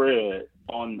inside spread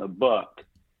on the buck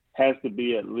has to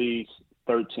be at least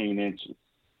 13 inches.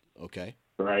 Okay.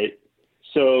 Right?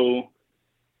 So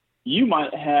you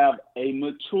might have a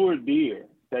mature deer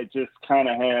that just kind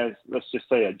of has, let's just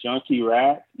say, a junky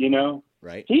rack,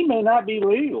 Right. He may not be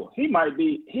legal. He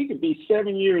could be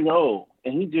 7 years old,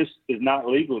 and he just is not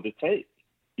legal to take,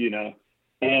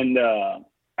 And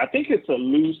I think it's a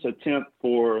loose attempt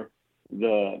for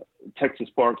the Texas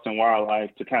Parks and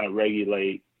Wildlife to kind of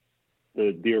regulate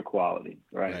the deer quality,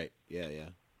 right? Right. Yeah.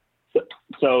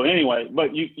 So anyway,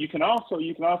 but you can also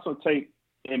take,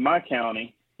 in my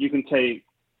county, you can take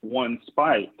one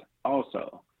spike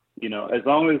also. As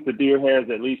long as the deer has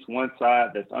at least one side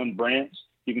that's unbranched,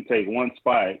 you can take one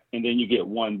spike, and then you get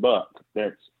one buck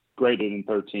that's greater than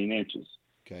 13 inches.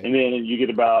 Okay. And then you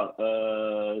get about,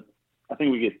 I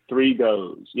think we get 3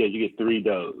 does. Yeah, you get 3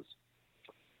 does.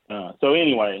 So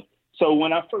anyway, so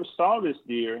when I first saw this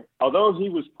deer, although he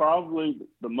was probably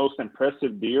the most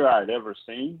impressive deer I'd ever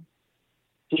seen,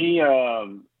 I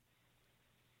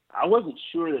wasn't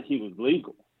sure that he was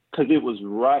legal because it was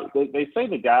right. They say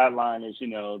the guideline is,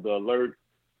 the alert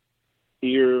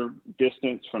ear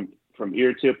distance from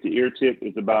ear tip to ear tip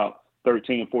is about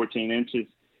 13 or 14 inches.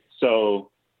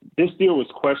 So this deer was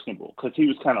questionable because he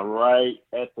was kind of right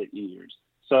at the ears.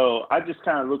 So I just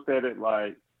kind of looked at it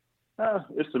like,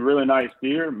 it's a really nice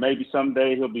deer. Maybe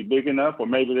someday he'll be big enough, or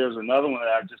maybe there's another one that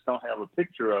I just don't have a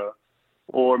picture of.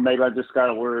 Or maybe I just got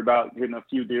to worry about getting a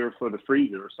few deer for the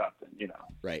freezer or something,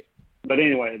 Right. But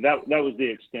anyway, that was the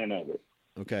extent of it.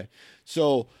 Okay.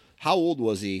 So how old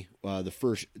was he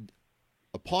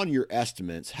upon your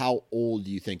estimates, how old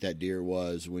do you think that deer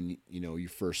was when, you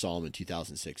first saw him in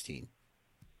 2016?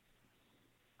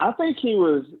 I think it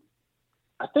was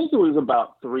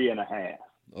about 3.5.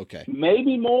 Okay.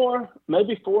 Maybe more,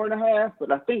 maybe 4.5,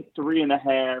 but I think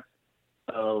 3.5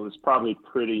 was probably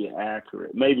pretty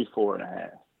accurate. Maybe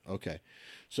 4.5. Okay.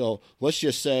 So let's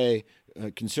just say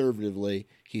conservatively,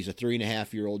 he's a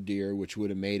 3.5-year-old deer, which would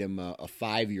have made him a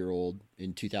 5-year-old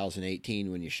in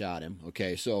 2018 when you shot him.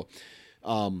 Okay. So,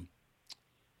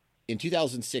 in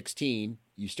 2016,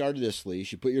 you started this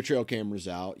leash, you put your trail cameras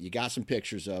out, you got some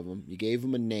pictures of him, you gave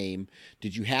him a name.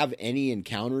 Did you have any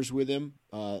encounters with him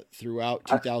throughout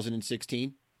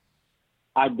 2016?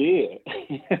 I did.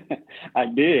 I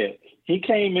did. He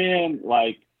came in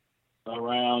like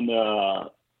around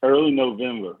early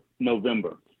November.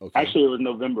 Okay. Actually, it was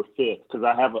November 5th because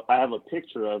I have a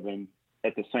picture of him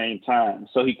at the same time.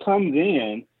 So he comes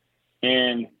in,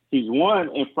 and he's one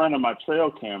in front of my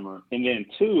trail camera, and then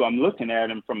two, I'm looking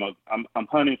at him I'm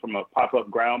hunting from a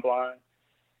pop-up ground blind.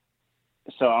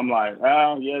 So I'm like,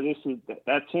 oh yeah,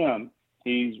 that's him.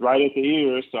 He's right at the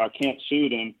ears, so I can't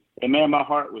shoot him. And man, my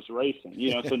heart was racing,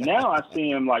 So now I see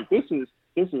him like this is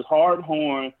hard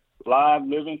horn, live,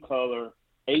 living color,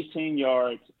 18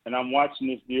 yards, and I'm watching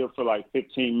this deer for like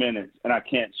 15 minutes, and I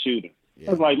can't shoot him. Yeah.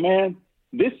 I was like, man,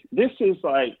 this is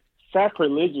like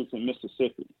sacrilegious in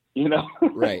Mississippi. you know?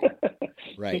 Right.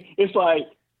 Right. It's like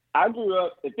I grew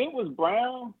up, if it was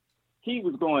brown, he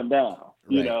was going down,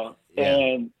 you Right. know? Yeah.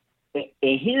 And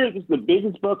here's the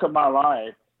biggest buck of my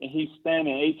life, and he's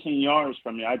standing 18 yards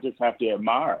from me. I just have to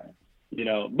admire him, you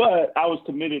know? But I was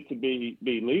committed to be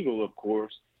legal, of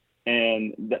course,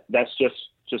 and that's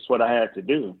just what I had to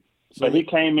do. So But he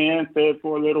came in, fed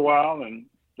for a little while, and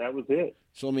that was it.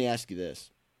 So let me ask you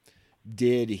this.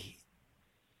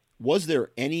 Was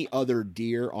there any other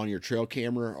deer on your trail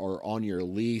camera or on your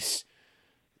lease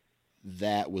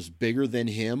that was bigger than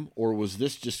him? Or was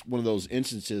this just one of those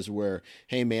instances where,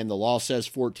 hey man, the law says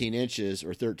 14 inches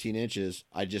or 13 inches.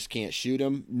 I just can't shoot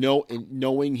him. No,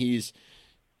 knowing he's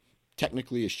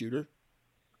technically a shooter.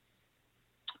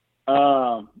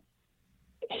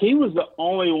 He was the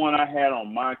only one I had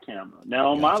on my camera.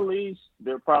 Now on my lease,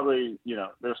 there's probably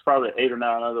 8 or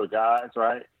 9 other guys,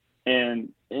 right?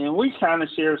 And we kind of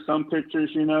share some pictures,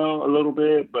 you know, a little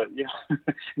bit, but yeah,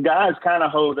 guys kind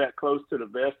of hold that close to the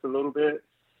vest a little bit,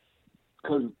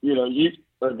 because you know,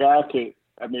 a guy could.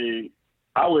 I mean,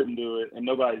 I wouldn't do it, and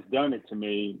nobody's done it to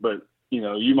me, but you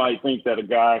know, you might think that a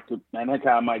guy could, man, that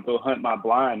guy might go hunt my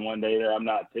blind one day that I'm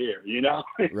not there, you know,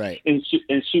 right? and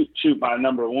shoot my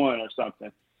number one or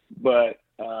something. But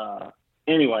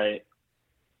anyway,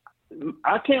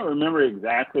 I can't remember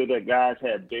exactly that guys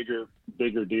had bigger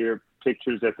deer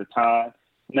pictures at the time.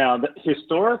 Now,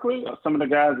 historically, some of the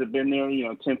guys that have been there, you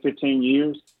know, 10, 15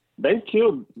 years, they've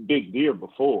killed big deer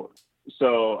before.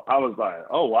 So I was like,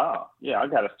 oh, wow. Yeah, I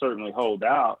got to certainly hold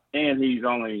out. And he's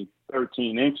only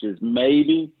 13 inches.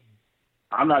 Maybe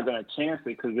I'm not going to chance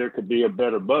it because there could be a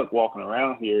better buck walking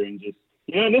around here and just,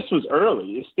 you know, this was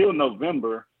early. It's still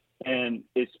November and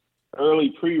it's early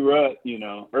pre-rut, you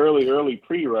know, early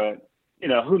pre-rut. You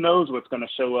know, who knows what's going to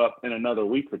show up in another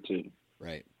week or two.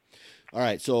 Right. All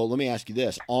right. So let me ask you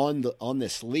this: on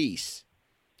this lease,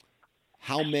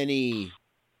 how many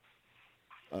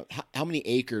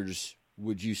acres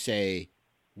would you say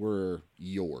were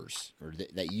yours, or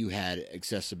that you had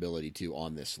accessibility to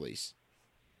on this lease?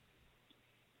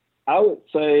 I would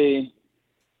say,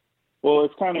 well,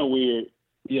 it's kind of weird.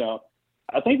 You know,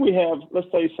 I think we have,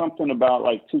 let's say something about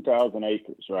like 2,000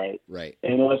 acres, right? Right.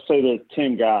 And let's say there's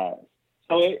 10 guys.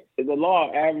 So the law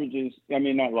of averages, I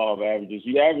mean, not law of averages,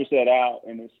 you average that out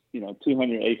and it's, you know,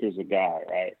 200 acres a guy,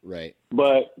 right? Right.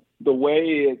 But the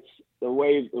way the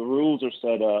rules are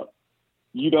set up,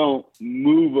 you don't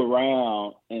move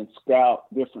around and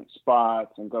scout different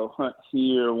spots and go hunt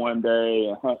here one day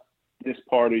and hunt this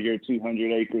part of your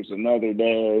 200 acres another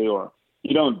day, or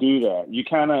you don't do that. You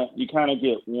kind of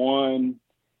get one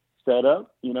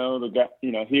setup, you know,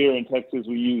 here in Texas,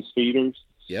 we use feeders.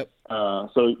 Yep.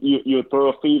 So you throw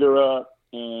a feeder up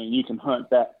and you can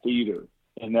hunt that feeder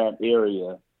in that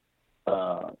area,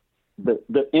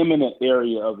 the imminent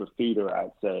area of the feeder,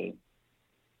 I'd say.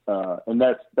 And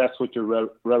that's what you're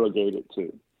relegated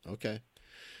to. Okay.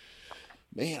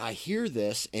 Man, I hear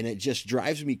this and it just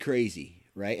drives me crazy.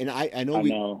 Right. And I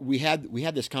know we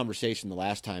had this conversation the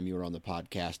last time you were on the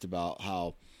podcast about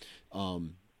how,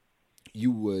 you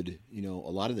would, you know,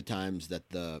 a lot of the times that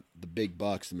the big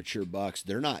bucks, the mature bucks,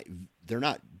 they're not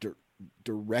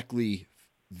directly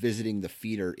visiting the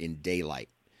feeder in daylight.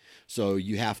 So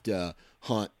you have to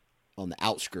hunt on the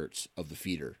outskirts of the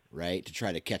feeder, right, to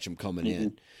try to catch them coming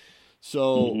in.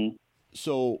 So,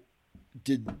 so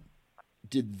did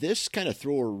this kind of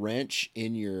throw a wrench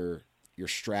in your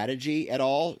strategy at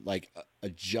all, like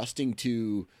adjusting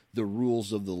to the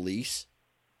rules of the lease?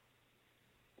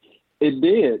 It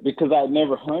did, because I'd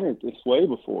never hunted this way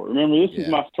before. Remember, this is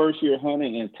my first year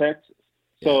hunting in Texas.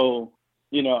 So,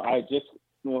 you know,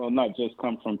 not just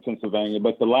come from Pennsylvania,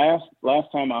 but the last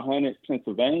time I hunted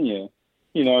Pennsylvania,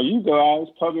 you know, you go out,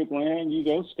 it's public land, you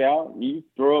go scout, you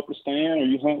throw up a stand or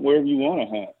you hunt wherever you want to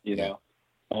hunt, you know.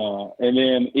 And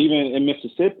then even in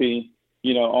Mississippi,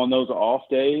 you know, on those off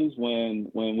days when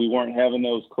we weren't having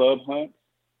those club hunts,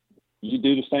 you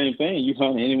do the same thing. You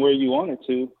hunt anywhere you wanted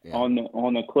to on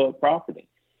the club property.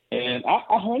 And I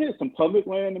hunted some public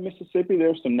land in Mississippi.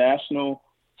 There's some national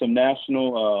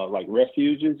like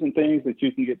refuges and things that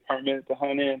you can get permitted to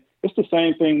hunt in. It's the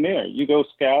same thing there. You go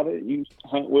scout it, you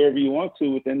hunt wherever you want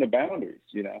to within the boundaries,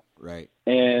 you know. Right.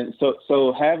 And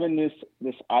so having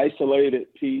this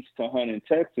isolated piece to hunt in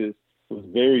Texas was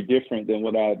very different than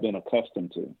what I had been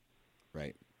accustomed to.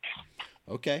 Right.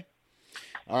 Okay.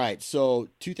 All right. So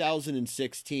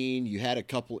 2016, you had a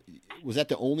couple. Was that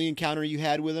the only encounter you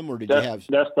had with him, or did you have?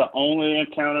 That's the only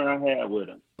encounter I had with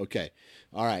him. Okay.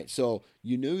 All right. So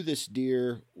you knew this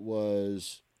deer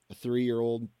was a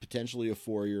 3-year-old, potentially a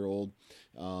 4-year-old.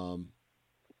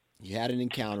 You had an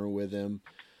encounter with him.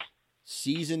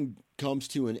 season comes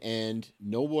to an end.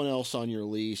 No one else on your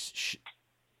lease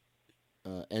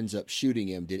ends up shooting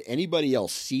him. Did anybody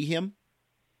else see him?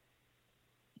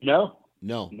 No.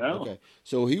 Okay.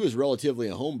 So he was relatively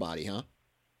a homebody, huh?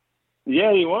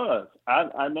 Yeah, he was.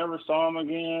 I never saw him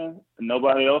again.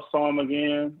 Nobody else saw him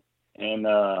again, and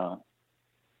that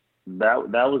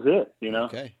was it.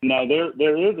 Okay. Now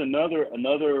there is another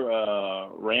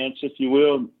ranch, if you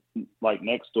will, like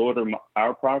next door to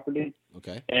our property.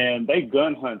 Okay. And they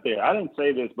gun hunt there. I didn't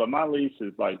say this, but my lease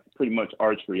is like pretty much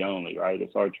archery only, right?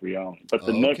 It's archery only. But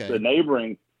the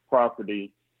neighboring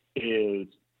property is,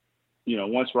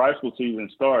 once rifle season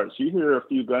starts, you hear a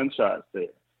few gunshots there.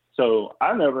 So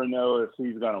I never know if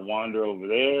he's going to wander over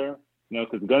there,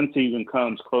 because gun season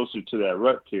comes closer to that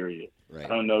rut period. Right. I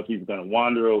don't know if he's going to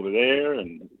wander over there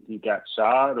and he got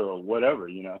shot or whatever,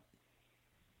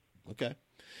 Okay.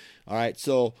 All right.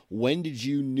 So when did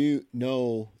you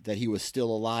know that he was still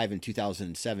alive in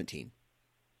 2017?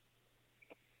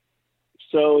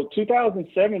 So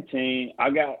 2017, I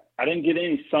didn't get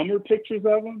any summer pictures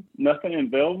of him, nothing in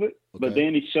velvet, but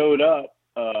then he showed up.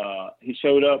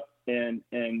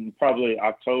 In probably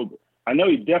October. I know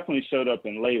he definitely showed up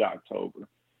in late October,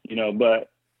 but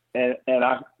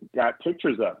I got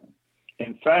pictures of him.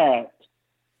 In fact,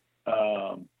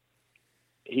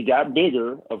 he got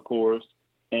bigger, of course,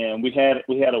 and we had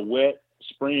a wet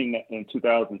spring in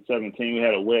 2017. We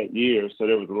had a wet year, so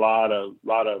there was a lot of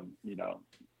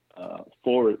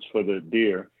forage for the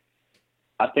deer.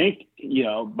 I think,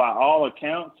 by all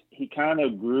accounts, he kind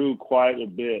of grew quite a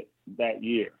bit that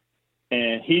year.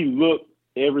 And he looked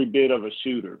every bit of a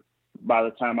shooter by the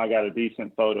time I got a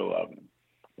decent photo of him.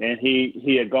 And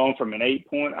he had gone from an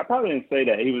 8-point. I probably didn't say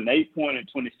that. He was an 8-point in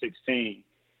 2016.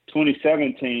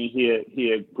 2017, he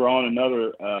had grown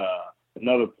another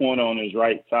point on his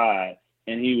right side,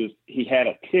 and he had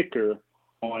a kicker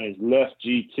on his left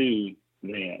G2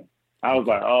 then. I was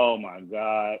like, oh my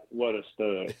God, what a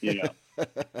stud,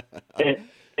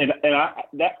 and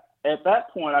at that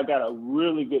point, I got a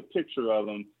really good picture of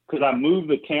him because I moved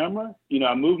the camera.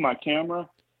 I moved my camera,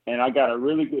 and I got a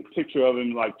really good picture of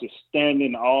him, like just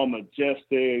standing all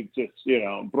majestic, just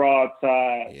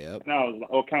broadside. Yep. And I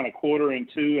was kind of quartering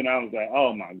two, and I was like,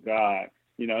 oh my God,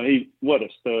 what a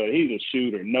stud. He's a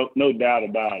shooter, no doubt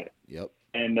about it. Yep.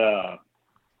 And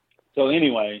so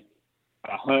anyway,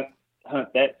 I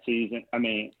hunt that season. I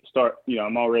mean,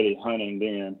 I'm already hunting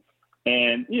then.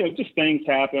 And, just things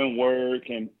happen, work.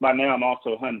 And by now I'm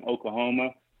also hunting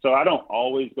Oklahoma. So I don't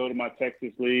always go to my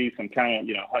Texas lease. I'm kind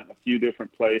of, hunting a few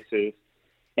different places.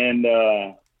 And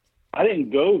I didn't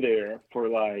go there for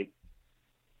like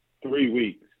 3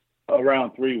 weeks,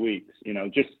 around 3 weeks,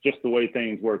 just the way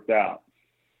things worked out.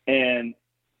 And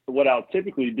what I'll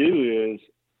typically do is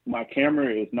my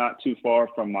camera is not too far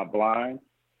from my blind.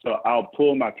 So I'll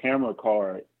pull my camera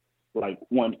card like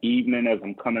one evening as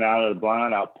I'm coming out of the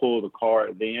blind. I'll pull the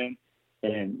card then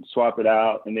and swap it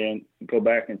out and then go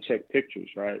back and check pictures,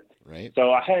 right? Right.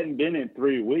 So I hadn't been in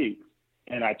 3 weeks,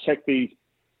 and I checked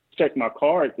my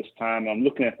card this time. I'm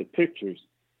looking at the pictures,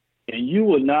 and you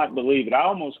would not believe it. I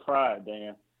almost cried,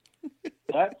 Dan.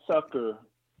 That sucker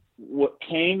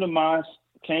came to my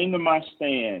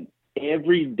stand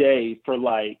every day for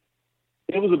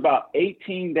it was about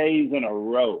 18 days in a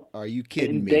row. Are you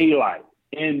kidding me?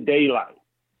 In daylight.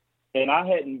 And I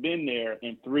hadn't been there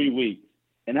in 3 weeks.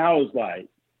 And I was like,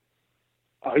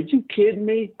 are you kidding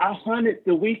me? I hunted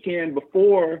the weekend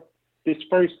before this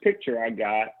first picture I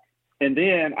got. And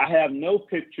then I have no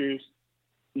pictures.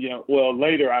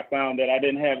 Later I found that I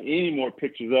didn't have any more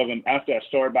pictures of him after I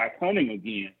started back hunting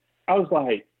again. I was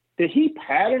like, did he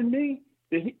pattern me?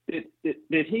 Did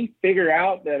he figure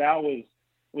out that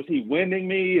was he winding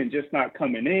me and just not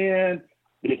coming in?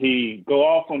 Did he go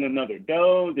off on another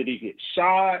doe? Did he get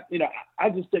shot? I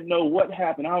just didn't know what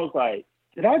happened. I was like,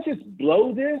 did I just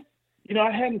blow this?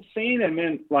 I hadn't seen him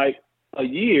in like a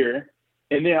year.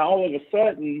 And then all of a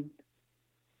sudden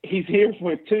he's here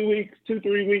for 2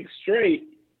 3 weeks straight.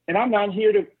 And I'm not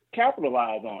here to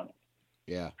capitalize on it.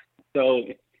 Yeah. So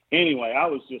anyway, I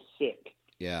was just sick.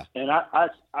 Yeah. And I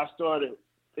started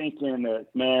thinking that,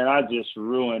 man, I just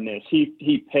ruined this.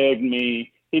 He pegged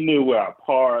me. He knew where I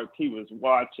parked. He was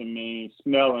watching me,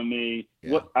 smelling me.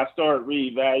 Yeah. I started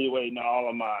reevaluating all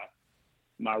of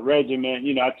my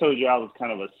regimen. I told you I was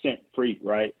kind of a scent freak,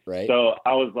 right? Right. So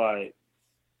I was like,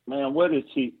 man, what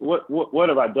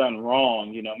have I done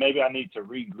wrong? Maybe I need to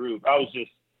regroup. I was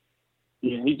just,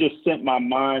 he just sent my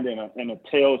mind in a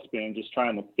tailspin, just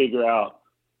trying to figure out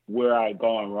where I had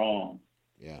gone wrong.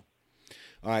 Yeah.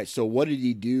 All right. So what did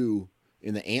he do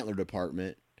in the antler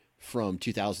department from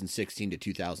 2016 to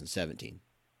 2017?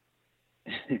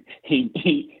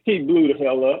 he blew the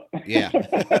hell up. Yeah.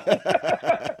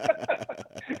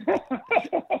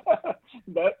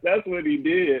 That's what he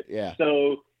did. Yeah.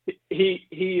 So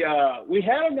we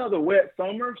had another wet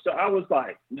summer, so I was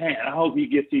like, man, I hope he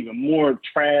gets even more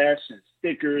trash and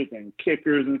stickers and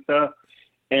kickers and stuff.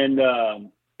 And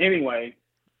anyway,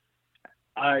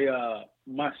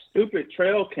 my stupid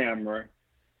trail camera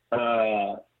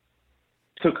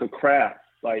took a crap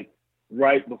like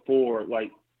right before,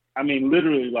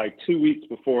 literally like 2 weeks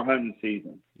before hunting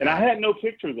season, and I had no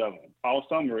pictures of him all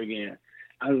summer again.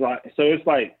 I was like, so it's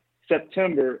like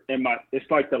September, and it's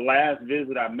like the last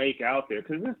visit I make out there,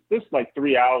 because this is like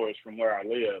 3 hours from where I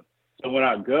live. So when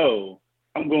I go,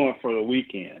 I'm going for the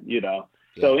weekend, you know.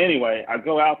 Yeah. So anyway, I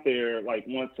go out there like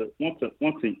once a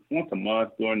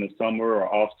month during the summer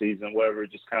or off season, whatever,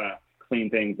 just kind of clean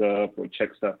things up or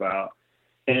check stuff out.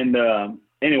 And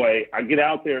anyway, I get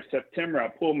out there September, I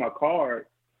pull my card,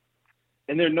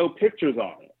 and there are no pictures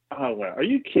on it. I was like, are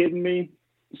you kidding me?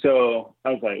 So I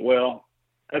was like, well,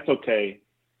 that's okay.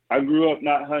 I grew up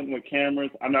not hunting with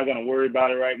cameras. I'm not going to worry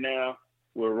about it right now.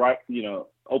 We're right,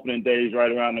 opening day's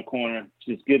right around the corner.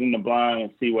 Just get in the blind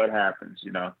and see what happens,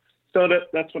 So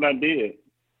that's what I did.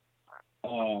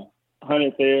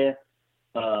 Hunted there.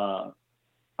 I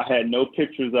had no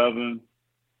pictures of him.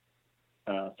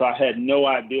 So I had no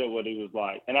idea what he was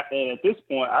like. And at this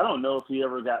point, I don't know if he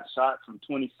ever got shot from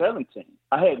 2017.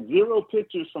 I had 0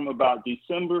 pictures from about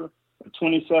December of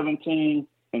 2017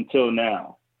 until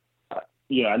now.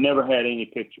 I never had any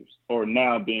pictures, or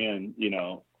now being,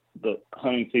 the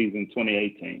hunting season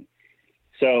 2018.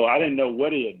 So I didn't know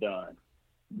what he had done.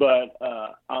 But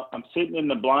I'm sitting in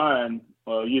the blind.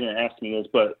 Well, you didn't ask me this,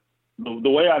 but the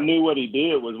way I knew what he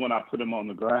did was when I put him on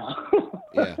the ground.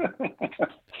 Yeah.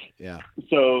 Yeah.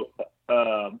 So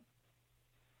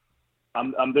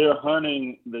I'm there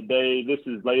hunting the day. This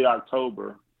is late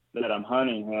October that I'm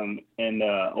hunting him, and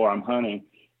I'm hunting,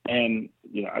 and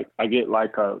I get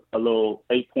like a little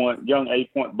young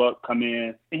 8-point buck come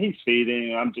in, and he's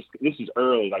feeding. This is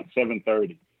early, like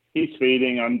 7:30. He's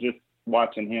feeding. I'm just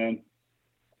watching him,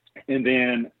 and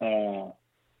then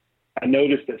I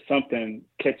noticed that something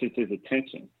catches his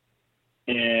attention,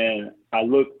 and I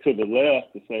look to the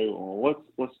left to say, well,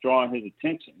 what's drawing his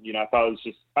attention?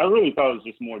 I really thought it was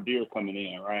just more deer coming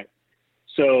in, right?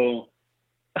 So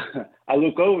I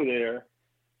look over there,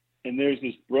 and there's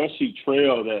this brushy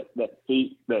trail that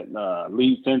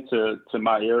leads into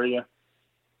my area,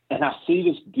 and I see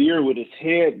this deer with his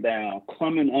head down,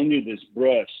 coming under this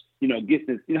brush. Get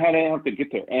this. How they have to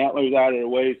get their antlers out of their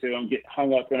way so they don't get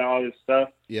hung up in all this stuff.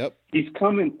 Yep. He's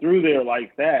coming through there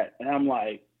like that, and I'm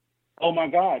like, oh my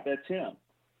God, that's him,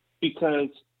 because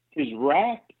his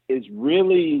rack is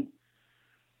really,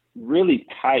 really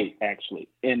tight actually.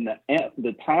 And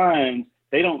the tines,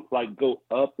 they don't like go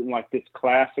up in like this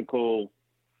classical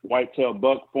whitetail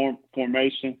buck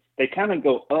formation. They kind of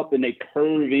go up and they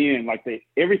curve in, like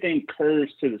everything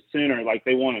curves to the center, like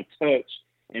they want to touch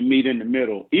and meet in the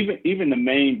middle. Even the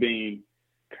main beam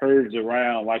curves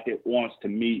around like it wants to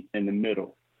meet in the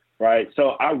middle, right? So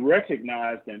I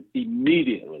recognized him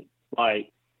immediately, like,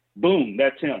 boom,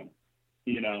 that's him.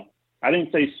 I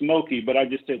didn't say Smokey, but I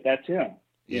just said, that's him,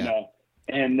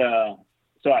 And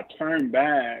so I turned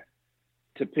back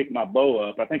to pick my bow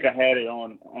up. I think I had it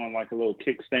on like a little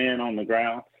kickstand on the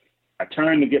ground. I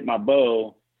turned to get my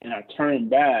bow, and I turned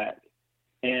back,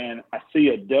 and I see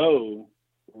a doe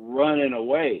running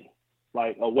away,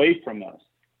 like away from us.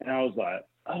 And I was like,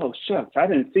 oh, shucks, I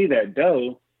didn't see that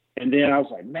doe. And then I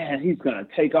was like, man, he's going to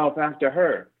take off after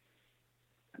her.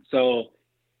 So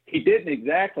he didn't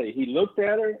exactly. He looked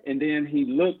at her, and then he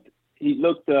looked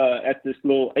at this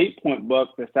little 8-point buck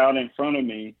that's out in front of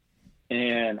me.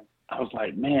 And I was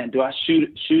like, man, do I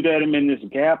shoot at him in this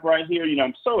gap right here?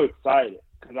 I'm so excited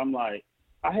because I'm like,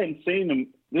 I hadn't seen him.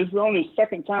 This is only the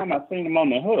second time I've seen him on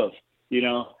the hoof.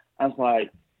 I was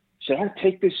like, should I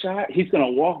take this shot? He's going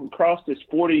to walk across this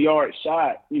 40-yard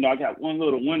shot. I got one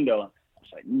little window. I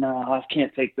was like, no, I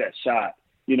can't take that shot.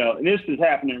 And this is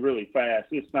happening really fast.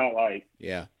 It's not like,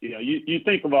 you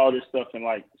think of all this stuff in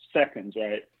like seconds,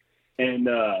 right? And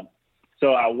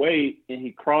so I wait, and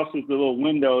he crosses the little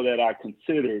window that I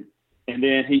considered. And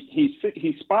then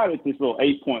he spotted this little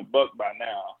 8-point buck by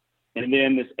now. And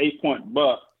then this 8-point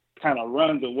buck kind of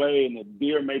runs away, and the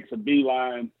deer makes a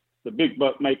beeline. The big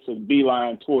buck makes a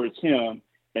beeline towards him,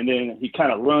 and then he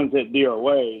kind of runs that deer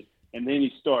away, and then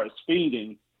he starts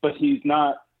feeding, but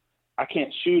I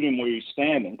can't shoot him where he's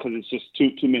standing because it's just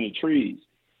too many trees.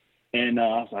 And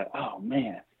I was like, oh,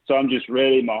 man. So I'm just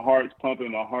ready. My heart's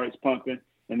pumping.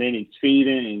 And then he's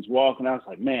feeding and he's walking. I was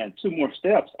like, man, 2 more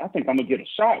steps. I think I'm going to get a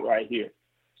shot right here.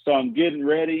 So I'm getting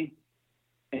ready,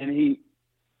 and he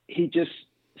just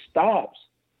stops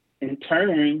and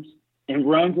turns and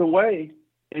runs away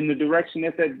in the direction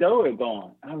that doe had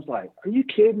gone. I was like, are you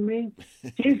kidding me?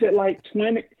 He's at like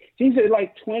 20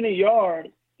 yards,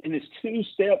 and it's 2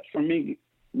 steps from me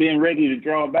being ready to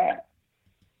draw back.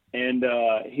 And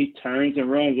he turns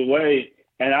and runs away.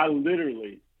 And I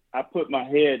put my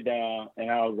head down,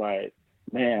 and I was like,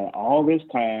 man, all this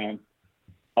time,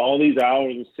 all these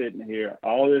hours of sitting here,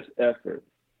 all this effort,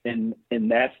 and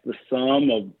that's the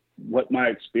sum of what my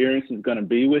experience is going to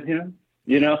be with him.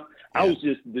 You know, I was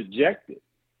just dejected.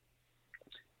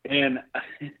 And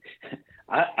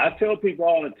I tell people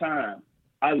all the time,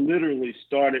 I literally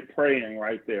started praying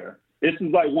right there. This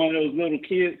is like one of those little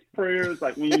kids' prayers,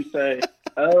 like when you say,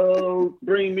 oh,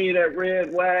 bring me that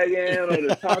red wagon or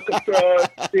the Tonka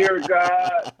truck, dear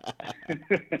God.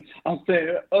 I'm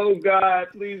saying, oh, God,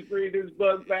 please bring this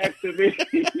buck back to me.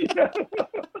 You know?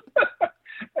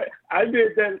 I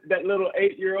did that little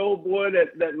 8-year-old boy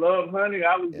that loved hunting.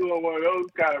 I was doing one of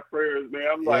those kind of prayers, man.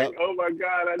 I'm like, oh, my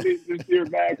God, I need this deer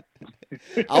back.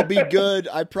 I'll be good.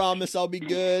 I promise I'll be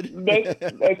good.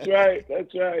 That's right.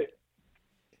 That's right.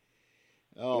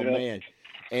 Oh, man.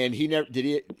 And he never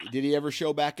did he ever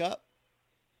show back up?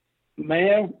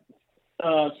 Man,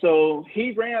 so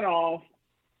he ran off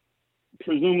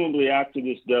presumably after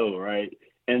this doe, right?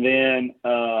 And then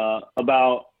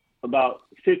about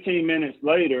 15 minutes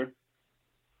later,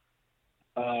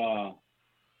 probably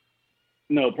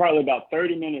about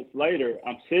 30 minutes later,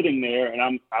 I'm sitting there and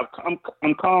I'm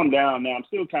calmed down now. I'm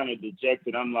still kind of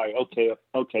dejected. I'm like, okay,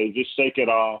 just shake it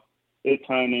off. It's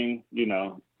hunting, you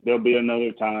know, there'll be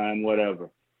another time, whatever.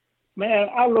 Man,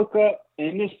 I look up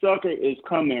and this sucker is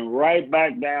coming right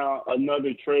back down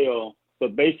another trail,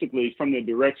 but basically from the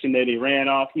direction that he ran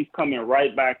off, he's coming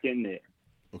right back in there.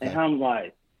 Okay. And I'm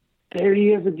like, there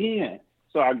he is again.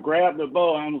 So I grabbed the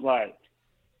bow and I was like,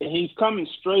 and he's coming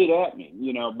straight at me,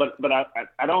 you know, but I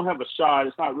don't have a shot.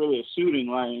 It's not really a shooting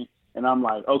lane. And I'm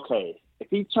like, okay, if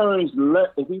he turns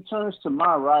to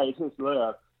my right, his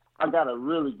left, I got a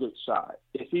really good shot.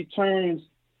 If he turns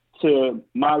to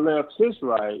my left, his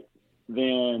right,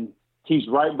 then he's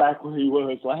right back where he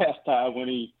was last time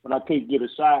when I couldn't get a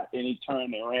shot and he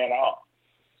turned and ran off.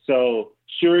 So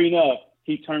sure enough,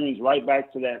 he turns right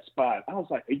back to that spot. I was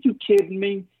like, are you kidding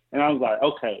me? And I was like,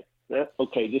 okay,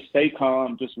 just stay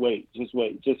calm. Just wait.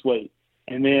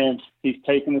 And then he's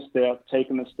taking a step.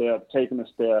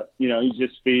 You know, he's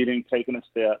just feeding, taking a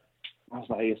step. I was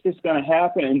like, is this going to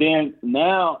happen? And then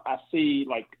now I see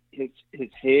like his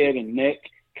head and neck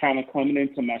kind of coming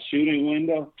into my shooting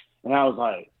window. And I was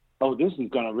like, oh, this is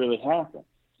going to really happen.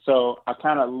 So I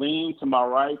kind of leaned to my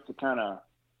right to kind of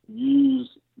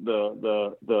use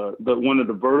the one of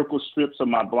the vertical strips of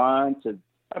my blind to,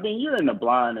 I mean, you're in the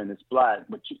blind and it's black,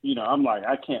 but you know, I'm like,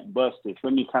 I can't bust it.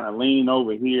 Let me kind of lean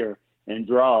over here and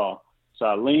draw. So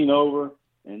I lean over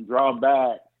and draw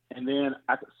back, and then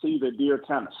I could see the deer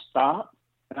kind of stop.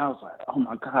 And I was like, oh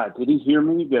my God, did he hear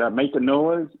me? Did I make a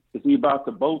noise? Is he about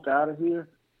to bolt out of here?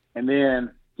 And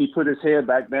then he put his head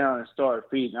back down and started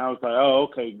feeding. I was like, oh,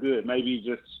 okay, good. Maybe he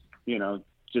just, you know,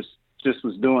 just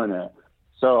was doing that.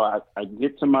 So I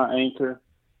get to my anchor,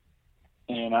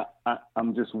 and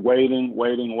I'm just waiting.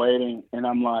 And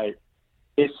I'm like,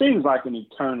 it seems like an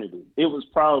eternity. It was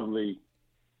probably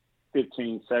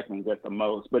 15 seconds at the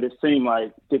most, but it seemed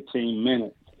like 15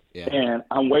 minutes. Yeah. And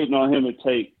I'm waiting on him to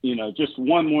take, you know, just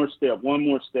one more step.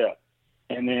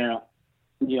 And then,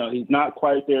 you know, he's not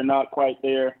quite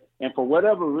there. And for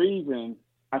whatever reason,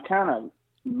 I kind of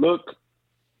look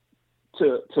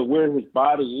to where his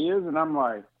body is, and I'm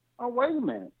like, oh, wait a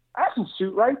minute, I can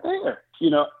shoot right there. You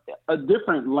know, a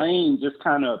different lane just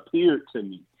kind of appeared to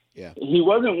me. Yeah. He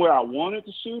wasn't where I wanted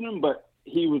to shoot him, but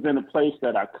he was in a place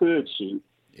that I could shoot.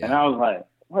 Yeah. And I was like,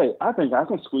 wait, I think I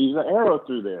can squeeze an arrow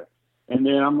through there. And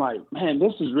then I'm like, man,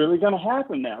 this is really going to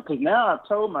happen now. Because now I've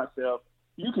told myself,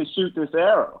 you can shoot this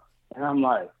arrow. And I'm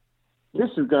like, this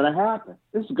is going to happen.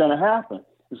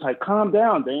 It's like, calm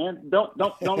down, Dan. Don't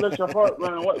let your heart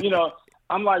run away. You know,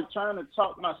 I'm like trying to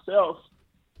talk myself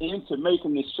into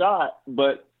making the shot,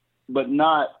 but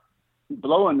not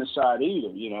blowing the shot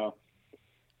either, you know.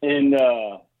 And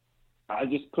I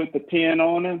just put the pin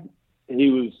on him. He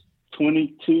was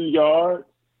 22 yards,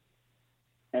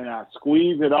 and I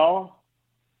squeeze it off,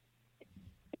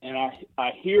 and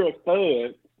I hear a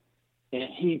thud,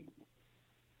 and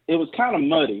it was kind of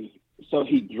muddy, so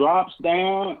he drops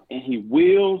down and he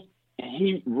wheels and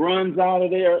he runs out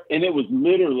of there, and he was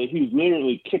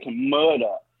literally kicking mud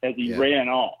up as he ran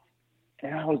off.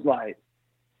 And I was like,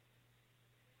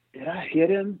 did I hit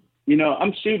him? You know,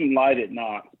 I'm shooting light at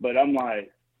Knox, but I'm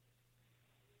like,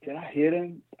 did I hit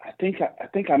him? I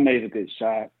think I made a good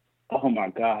shot. Oh my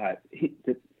God.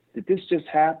 Did this just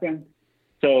happen?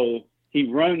 So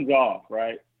he runs off,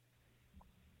 right?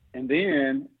 And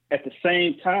then at the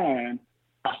same time,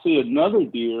 I see another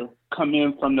deer come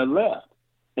in from the left,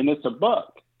 and it's a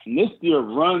buck. And this deer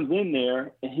runs in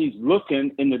there, and he's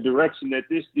looking in the direction that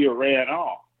this deer ran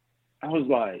off. I was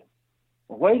like,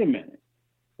 well, wait a minute.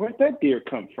 Where'd that deer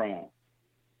come from?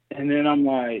 And then I'm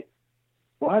like,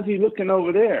 why is he looking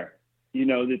over there?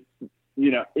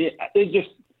 It just,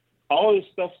 all this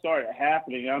stuff started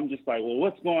happening. I'm just like, well,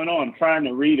 what's going on? I'm trying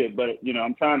to read it, but,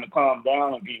 I'm trying to calm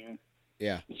down again.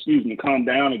 Yeah. Calm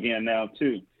down again now,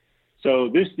 too. So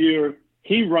this deer,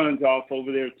 he runs off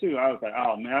over there, too. I was like,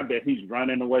 oh, man, I bet he's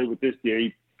running away with this deer.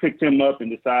 He picked him up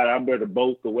and decided I better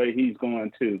bolt the way he's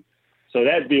going, too. So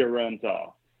that deer runs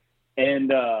off. And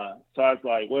so I was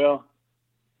like, well,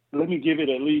 let me give it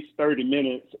at least 30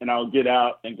 minutes, and I'll get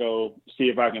out and go see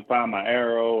if I can find my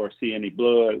arrow or see any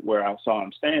blood where I saw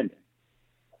him standing.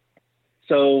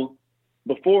 So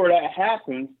before that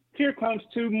happens, here comes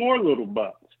two more little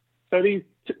bucks. So these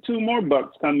two more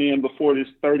bucks come in before this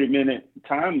 30-minute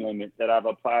time limit that I've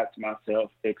applied to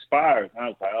myself expires. I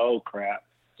was like, oh, crap.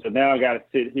 So now I got to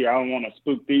sit here. I don't want to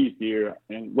spook these deer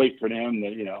and wait for them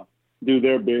to, do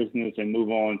their business and move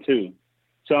on, too.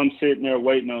 So I'm sitting there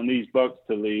waiting on these bucks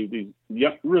to leave, these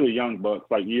really young bucks,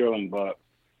 like yearling bucks.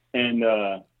 And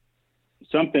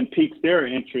something piques their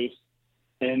interest,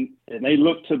 and they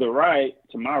look to the right,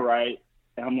 to my right,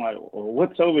 and I'm like, well,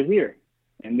 what's over here?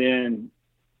 And then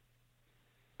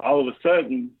all of a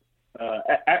sudden,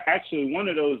 actually one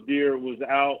of those deer was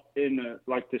out in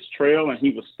this trail, and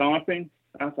he was stomping.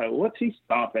 I was like, what's he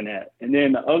stomping at? And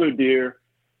then the other deer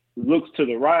looks to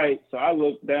the right, so I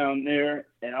look down there,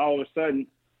 and all of a sudden,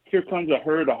 here comes a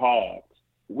herd of hogs.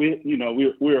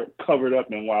 We're covered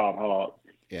up in wild hogs.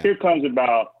 Yeah. Here comes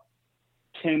about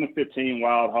 10 or 15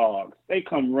 wild hogs. They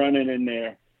come running in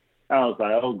there. I was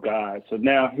like, oh, God. So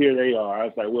now here they are. I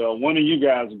was like, well, one of you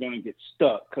guys are going to get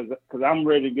stuck because I'm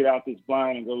ready to get out this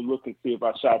blind and go look and see if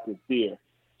I shot this deer.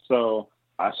 So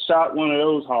I shot one of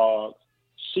those hogs.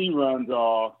 She runs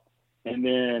off, and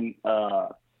then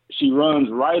she runs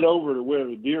right over to where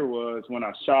the deer was when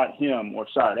I shot him or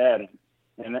shot at him.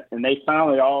 And they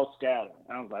finally all scattered.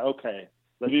 I was like, okay,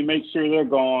 let me make sure they're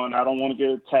gone. I don't want to get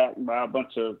attacked by a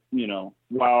bunch of,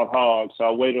 wild hogs. So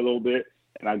I wait a little bit,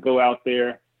 and I go out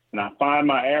there, and I find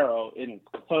my arrow, and it's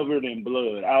covered in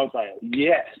blood. I was like,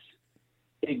 yes,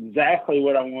 exactly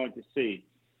what I wanted to see.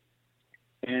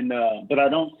 And but I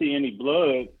don't see any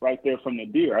blood right there from the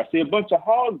deer. I see a bunch of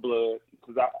hog blood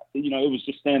because it was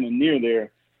just standing near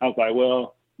there. I was like,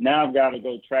 well, now I've got to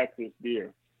go track this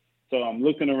deer. So I'm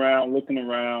looking around,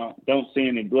 don't see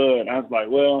any blood. I was like,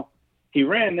 well, he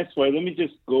ran this way. Let me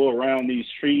just go around these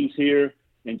trees here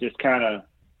and just kind of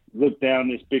look down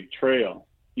this big trail,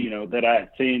 that I had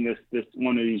seen this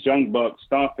one of these young bucks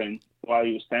stomping while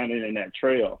he was standing in that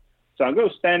trail. So I go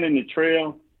stand in the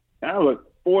trail, and I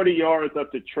look 40 yards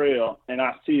up the trail, and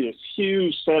I see this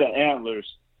huge set of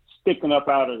antlers sticking up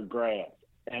out of the grass.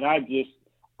 And I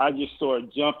just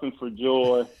started jumping for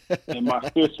joy, and my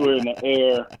fists were in the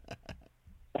air.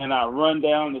 And I run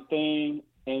down the thing,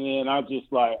 and then I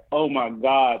just like, oh my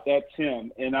God, that's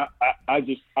him. And I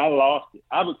lost it.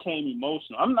 I became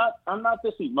emotional. I'm not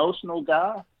this emotional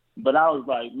guy, but I was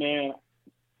like, man,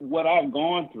 what I've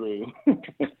gone through,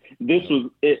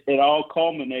 it all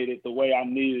culminated the way I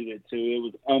needed it to. It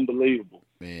was unbelievable.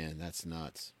 Man, that's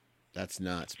nuts. That's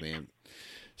nuts, man.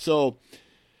 So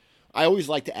I always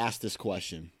like to ask this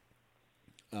question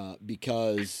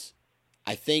because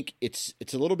I think it's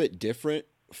a little bit different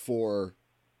for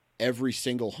every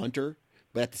single hunter,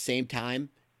 but at the same time,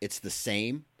 it's the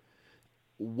same.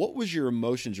 What was your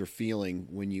emotions or feeling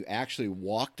when you actually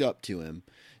walked up to him,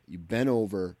 you bent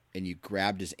over, and you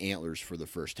grabbed his antlers for the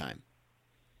first time?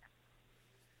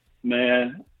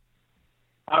 Man,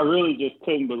 I really just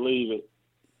couldn't believe it.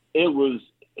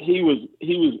 He was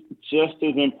just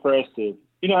as impressive.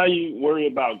 You know how you worry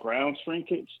about ground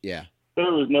shrinkage? Yeah.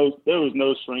 There was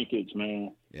no shrinkage,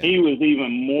 man. Yeah. He was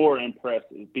even more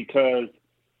impressive because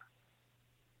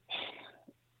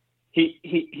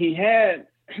he had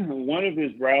one of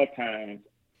his brow tines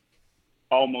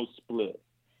almost split.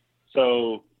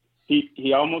 So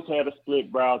he almost had a split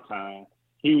brow tine.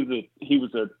 He was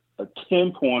a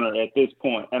 10-pointer at this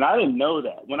point, and I didn't know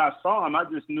that. When I saw him, I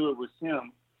just knew it was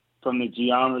him from the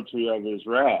geometry of his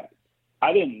rack.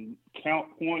 I didn't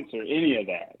count points or any of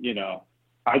that,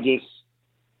 I just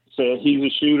said, he's a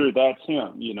shooter, that's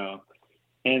him,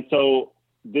 And so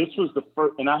this was the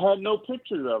first, and I had no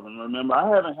pictures of him. Remember, I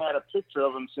haven't had a picture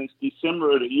of him since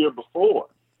December of the year before.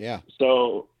 Yeah.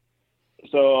 So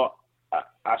so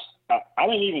I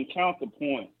didn't even count the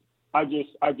points. I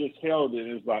just held it.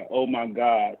 It was like, oh my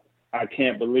God, I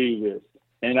can't believe this.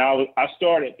 And I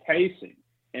started pacing,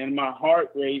 and my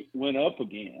heart rate went up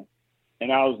again.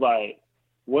 And I was like,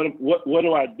 what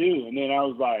do I do? And then I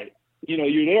was like,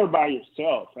 you're there by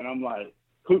yourself. And I'm like,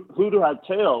 who do I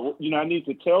tell? I need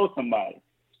to tell somebody.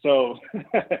 So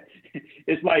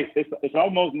it's like, it's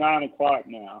almost 9:00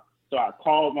 now. So I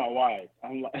called my wife.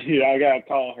 I'm like, I got to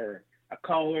call her. I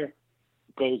call her,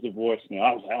 goes to voicemail.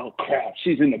 I was like, oh crap,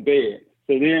 she's in the bed.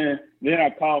 So then I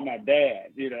called my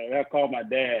dad. He's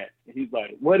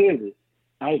like, what is it?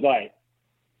 I was like,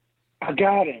 I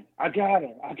got him.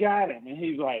 And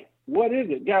he's like, what is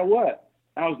it? Got what?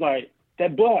 I was like,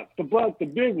 that buck, the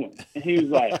big one. And he was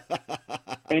like,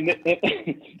 and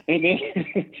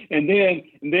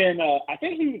then I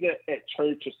think he was at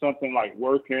church or something, like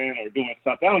working or doing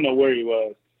something. I don't know where he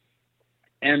was.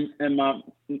 And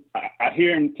I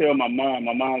hear him tell my mom.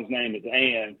 My mom's name is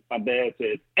Ann. My dad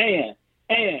says, Ann,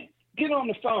 get on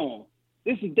the phone.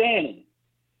 This is Danny.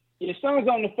 Your son's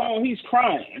on the phone. He's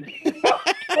crying.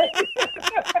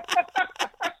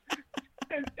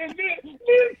 and then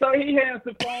so he hands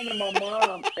the phone to my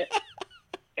mom.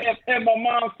 And my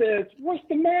mom says, what's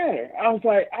the matter? I was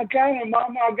like, I got him,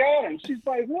 Mama, I got him. She's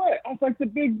like, what? I was like, the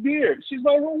big beard. She's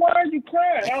like, well, why are you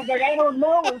crying? I was like, I don't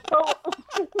know. It's so...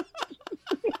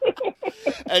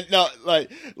 And no,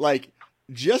 like,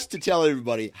 just to tell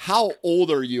everybody, how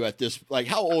old are you at this? Like,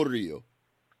 how old are you?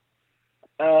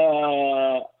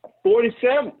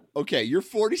 47. Okay, you're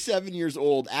 47 years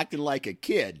old, acting like a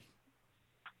kid.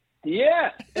 Yeah,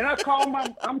 and I'm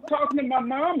talking to my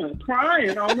mama,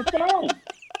 crying on the phone.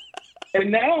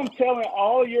 And now I'm telling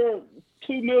all your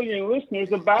 2 million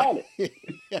listeners about it.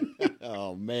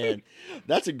 Oh man,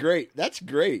 that's great.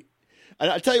 And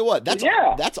I tell you what,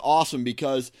 that's awesome,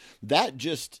 because that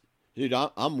just, dude,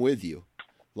 I'm with you.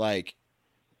 Like,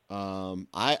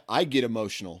 I get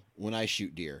emotional when I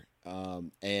shoot deer.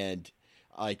 And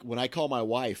like when I call my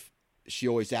wife, she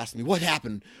always asks me, what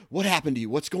happened? What happened to you?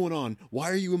 What's going on? Why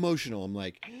are you emotional? I'm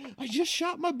like, I just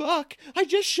shot my buck.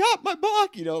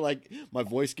 Like my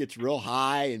voice gets real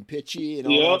high and pitchy and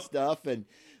all that stuff. And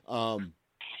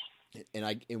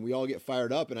we all get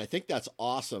fired up. And I think that's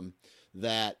awesome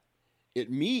that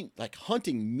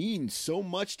hunting means so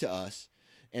much to us.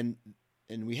 And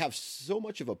we have so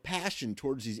much of a passion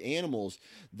towards these animals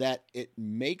that it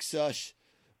makes us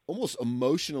almost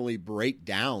emotionally break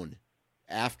down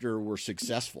after we're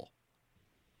successful.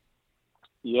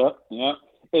 Yeah.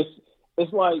 It's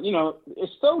like,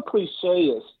 it's so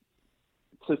cliche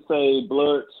to say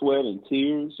blood, sweat, and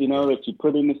tears, that you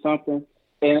put into something.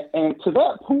 And to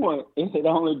that point, it had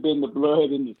only been the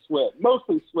blood and the sweat.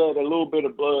 Mostly sweat, a little bit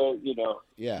of blood,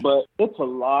 Yeah. But it's a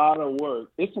lot of work.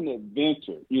 It's an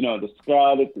adventure, to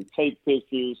scout it, to take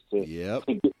pictures, to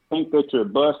think that you're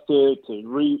busted,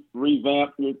 to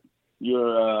revamp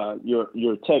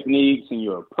your techniques and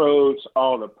your approach,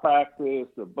 all the practice,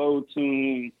 the bow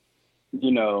tune,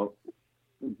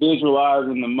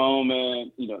 visualizing the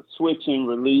moment, switching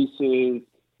releases,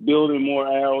 building more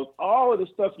arrows, all of the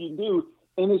stuff you do.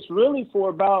 And it's really for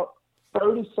about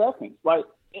 30 seconds. Like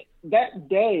that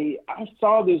day, I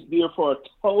saw this deer for a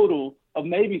total of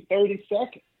maybe 30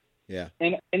 seconds. Yeah.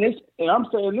 And I'm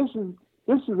saying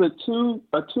this is a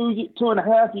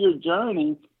 2.5 year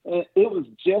journey. And it was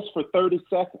just for 30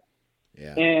 seconds.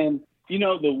 Yeah. And,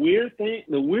 the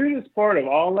weirdest part of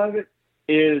all of it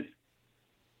is,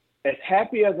 as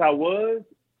happy as I was,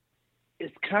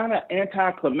 it's kind of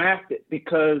anticlimactic,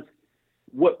 because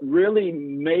what really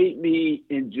made me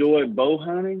enjoy bow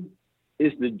hunting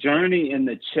is the journey and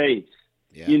the chase.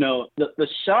 Yeah. The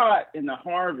shot and the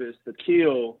harvest, the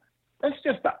kill, that's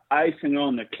just the icing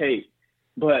on the cake.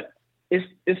 But it's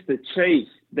the chase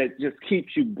that just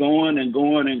keeps you going and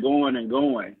going and going and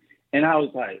going. And I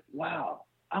was like, wow,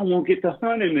 I won't get to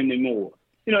hunt him anymore.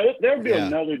 There'll be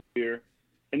another deer,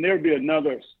 and there'll be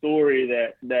another story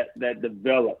that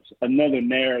develops, another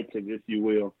narrative, if you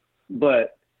will.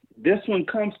 But this one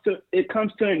comes to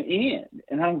an end.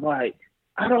 And I was like,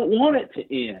 I don't want it to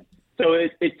end. So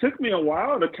it took me a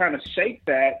while to kind of shake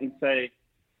that and say,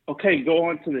 okay, go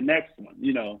on to the next one,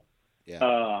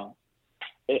 Yeah.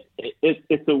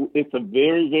 It's a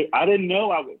very, very, I didn't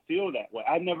know I would feel that way.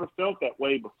 I never felt that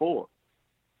way before.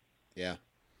 Yeah,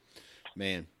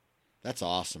 man, that's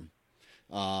awesome.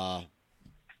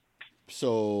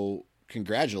 So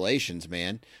congratulations,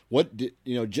 man. What did,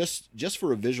 just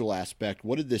for a visual aspect,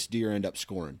 what did this deer end up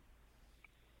scoring?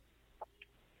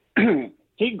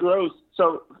 He grows.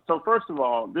 So first of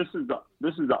all, this is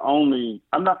the only,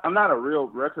 I'm not a real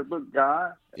record book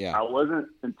guy. Yeah. I wasn't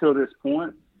until this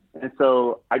point. And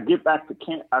so I get back to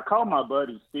camp. I call my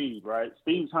buddy Steve, right?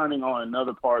 Steve's hunting on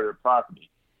another part of the property.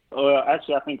 Well,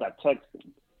 actually, I think I texted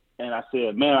him. And I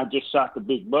said, man, I just shot the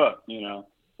big buck, you know.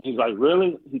 He's like,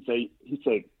 really? He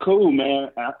said, cool,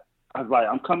 man. I was like,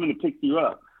 I'm coming to pick you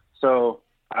up. So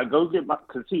I go get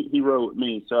because he rode with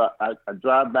me. So I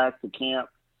drive back to camp,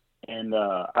 and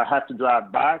I have to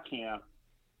drive by camp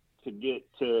to get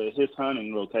to his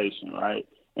hunting location, right?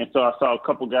 And so I saw a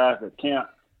couple guys at camp.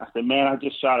 I said, man, I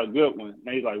just shot a good one.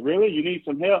 And he's like, really? You need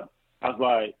some help? I was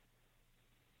like,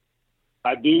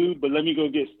 I do, but let me go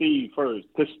get Steve first.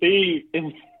 Because Steve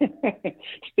and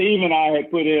I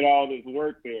had put in all this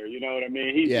work there. You know what I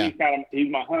mean? He's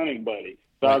my hunting buddy.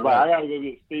 So I was like, I got to go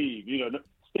get Steve. You know,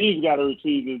 Steve's got to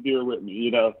retrieve this deer with me,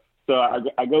 you know. So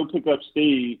I go pick up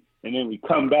Steve, and then we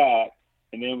come back,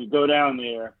 and then we go down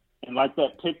there. And like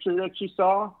that picture that you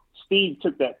saw, Steve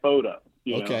took that photo.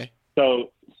 You know?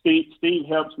 So Steve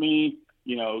helps me,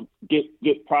 you know,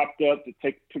 get propped up to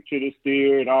take a picture of this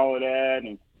deer and all of that.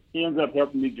 And he ends up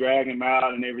helping me drag him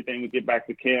out and everything. We get back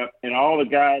to camp. And all the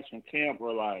guys from camp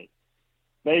were like,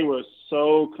 they were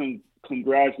so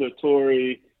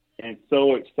congratulatory and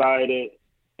so excited.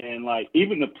 And, like,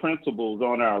 even the principals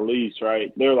on our lease,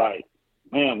 right, they're like,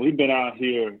 man, we've been out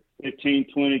here 15,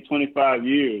 20, 25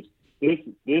 years. This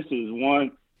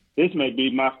may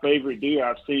be my favorite deer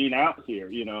I've seen out here,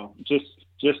 you know. Just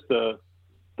the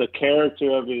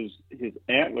character of his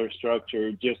antler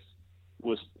structure just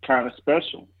was kind of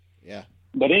special. Yeah.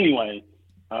 But anyway,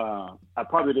 I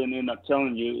probably didn't end up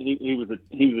telling you he was a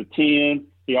 10.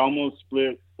 He almost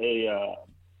split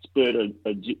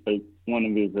one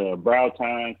of his brow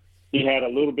tines. He had a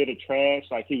little bit of trash,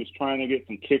 like he was trying to get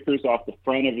some kickers off the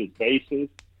front of his bases.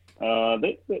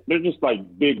 They're just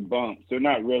like big bumps. They're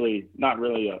not really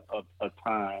a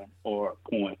time or a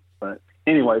point. But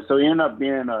anyway, so he ended up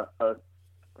being a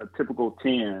typical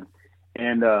 10,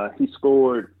 and he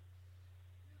scored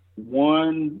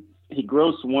he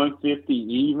grossed 150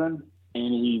 even,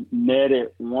 and he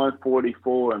netted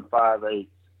 144 and 5/8.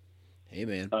 Hey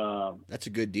man, that's a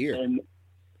good deer. And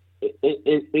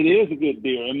it is a good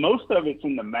deer, and most of it's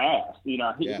in the mass. You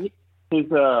know, his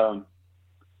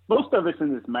most of it's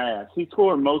in his mass. He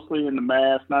scored mostly in the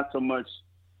mass, not so much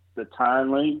the time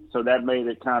length, so that made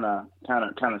it kind of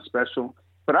special.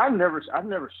 But I've never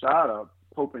shot a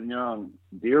Pope and Young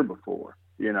deer before,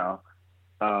 you know,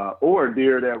 or a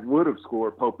deer that would have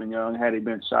scored Pope and Young had he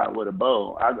been shot with a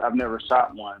bow. I've never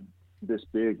shot one this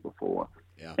big before.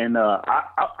 Yeah. And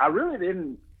I really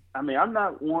didn't. I mean, I'm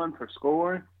not one for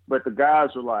scoring, but the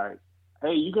guys were like,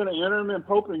 hey, you going to enter him in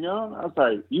Pope and Young? I was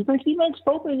like, you think he makes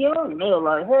Pope and Young? And they were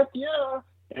like, heck yeah.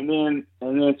 And then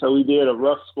so we did a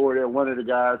rough score there. One of the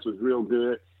guys was real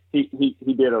good. He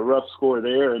did a rough score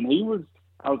there, and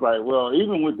I was like, well,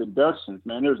 even with deductions,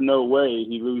 man, there's no way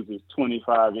he loses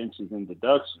 25 inches in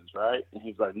deductions, right? And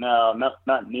he's like, no,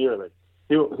 not nearly.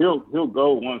 He'll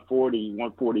go 140,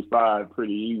 145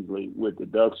 pretty easily with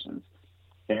deductions.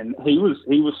 And he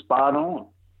was spot on.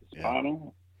 Spot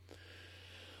on.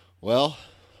 Well,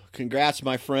 congrats,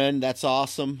 my friend. That's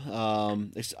awesome.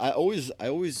 I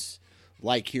always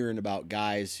like hearing about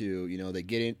guys who, you know,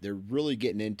 they're really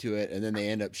getting into it, and then they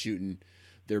end up shooting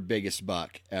their biggest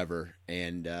buck ever.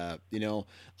 And you know,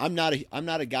 I'm not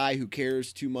a guy who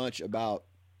cares too much about,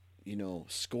 you know,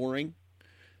 scoring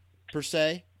per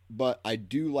se, but I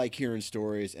do like hearing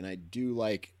stories, and I do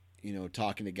like, you know,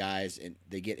 talking to guys, and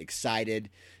they get excited,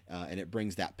 and it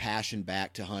brings that passion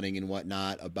back to hunting and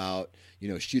whatnot about, you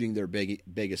know, shooting their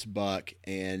biggest buck.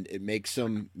 And it makes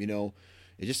them, you know,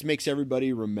 it just makes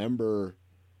everybody remember,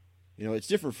 you know, it's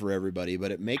different for everybody,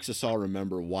 but it makes us all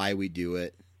remember why we do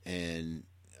it. And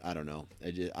I don't know,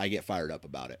 I get fired up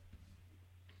about it.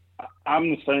 I'm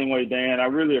the same way, Dan. I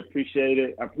really appreciate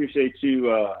it. I appreciate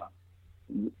you,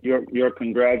 your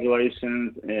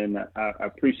congratulations, and I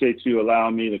appreciate you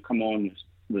allowing me to come on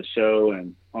the show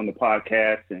and on the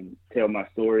podcast and tell my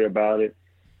story about it.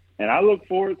 And I look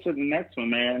forward to the next one,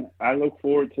 man. I look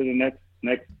forward to the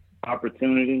next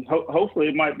opportunity. Hopefully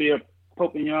it might be a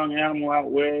Pope and Young animal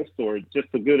out west, or just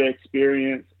a good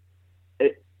experience.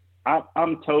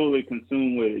 I'm totally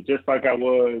consumed with it, just like I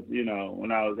was, you know,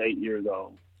 when I was 8 years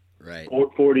old. Right.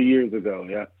 40 years ago,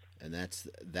 yeah. And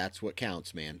that's what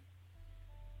counts, man.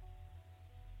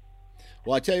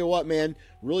 Well, I tell you what, man,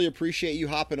 really appreciate you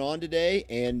hopping on today,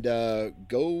 and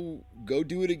go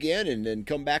do it again, and then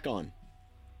come back on.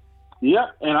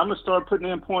 Yeah, and I'm going to start putting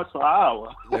in points for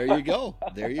Iowa. There you go.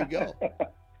 There you go.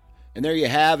 And there you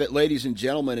have it, ladies and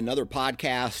gentlemen, another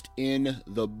podcast in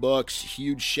the books.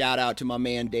 Huge shout out to my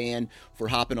man Dan for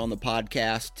hopping on the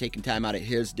podcast, taking time out of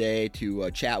his day to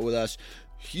chat with us.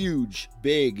 Huge,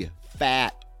 big,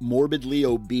 fat, morbidly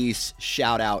obese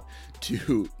shout out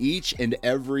to each and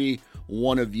every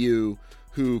one of you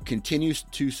who continues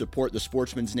to support the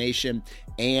Sportsman's Nation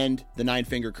and the Nine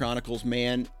Finger Chronicles,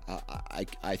 man.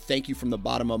 I thank you from the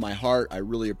bottom of my heart. I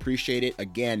really appreciate it.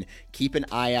 Again, keep an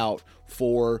eye out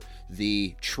for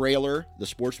the trailer, the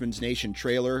Sportsman's Nation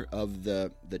trailer of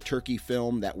the turkey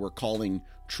film that we're calling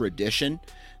Tradition.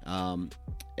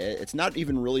 It's not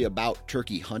even really about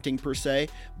turkey hunting per se,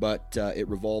 but it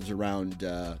revolves around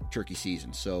turkey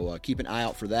season. So keep an eye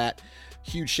out for that.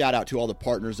 Huge shout out to all the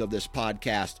partners of this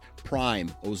podcast: Prime,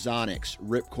 Ozonics,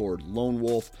 Ripcord, Lone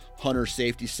Wolf, Hunter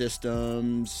Safety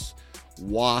Systems,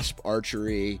 Wasp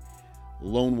Archery,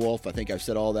 Lone Wolf. I think I've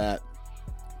said all that.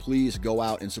 Please go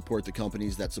out and support the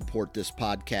companies that support this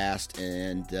podcast,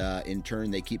 and in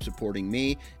turn, they keep supporting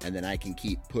me, and then I can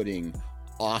keep putting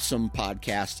awesome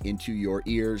podcasts into your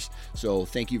ears. So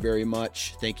thank you very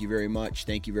much. Thank you very much.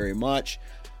 Thank you very much.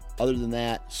 Other than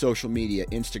that, social media,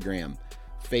 Instagram,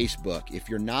 Facebook. If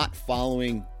you're not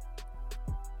following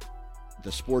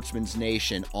the Sportsman's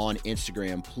Nation on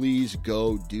Instagram, please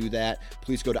go do that.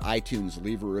 Please go to iTunes,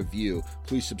 leave a review.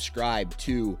 Please subscribe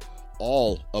to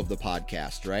all of the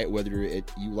podcasts, right? Whether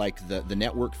you like the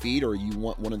network feed or you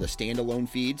want one of the standalone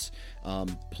feeds,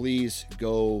 please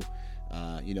go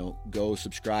go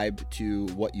subscribe to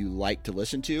what you like to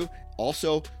listen to.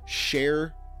 Also,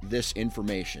 share this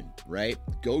information, right?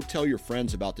 Go tell your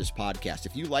friends about this podcast.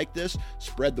 If you like this,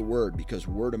 spread the word, because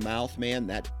word of mouth, man,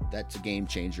 that's a game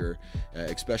changer,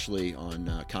 especially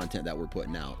on content that we're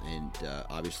putting out. And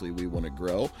obviously we want to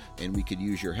grow, and we could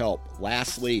use your help.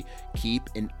 Lastly, keep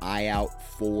an eye out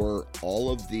for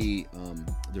all of the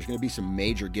there's going to be some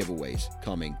major giveaways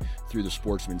coming through the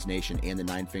Sportsman's Nation and the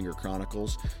Nine Finger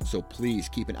Chronicles, so please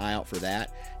keep an eye out for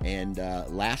that. And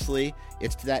lastly,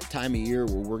 it's that time of year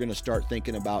where we're going to start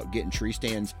thinking about getting tree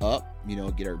stands up,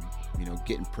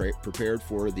 getting prepared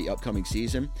for the upcoming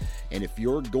season. And if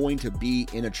you're going to be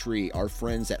in a tree, our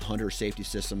friends at Hunter Safety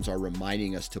Systems are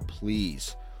reminding us to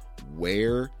please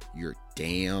wear your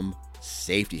damn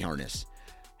safety harness.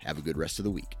 Have a good rest of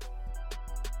the week.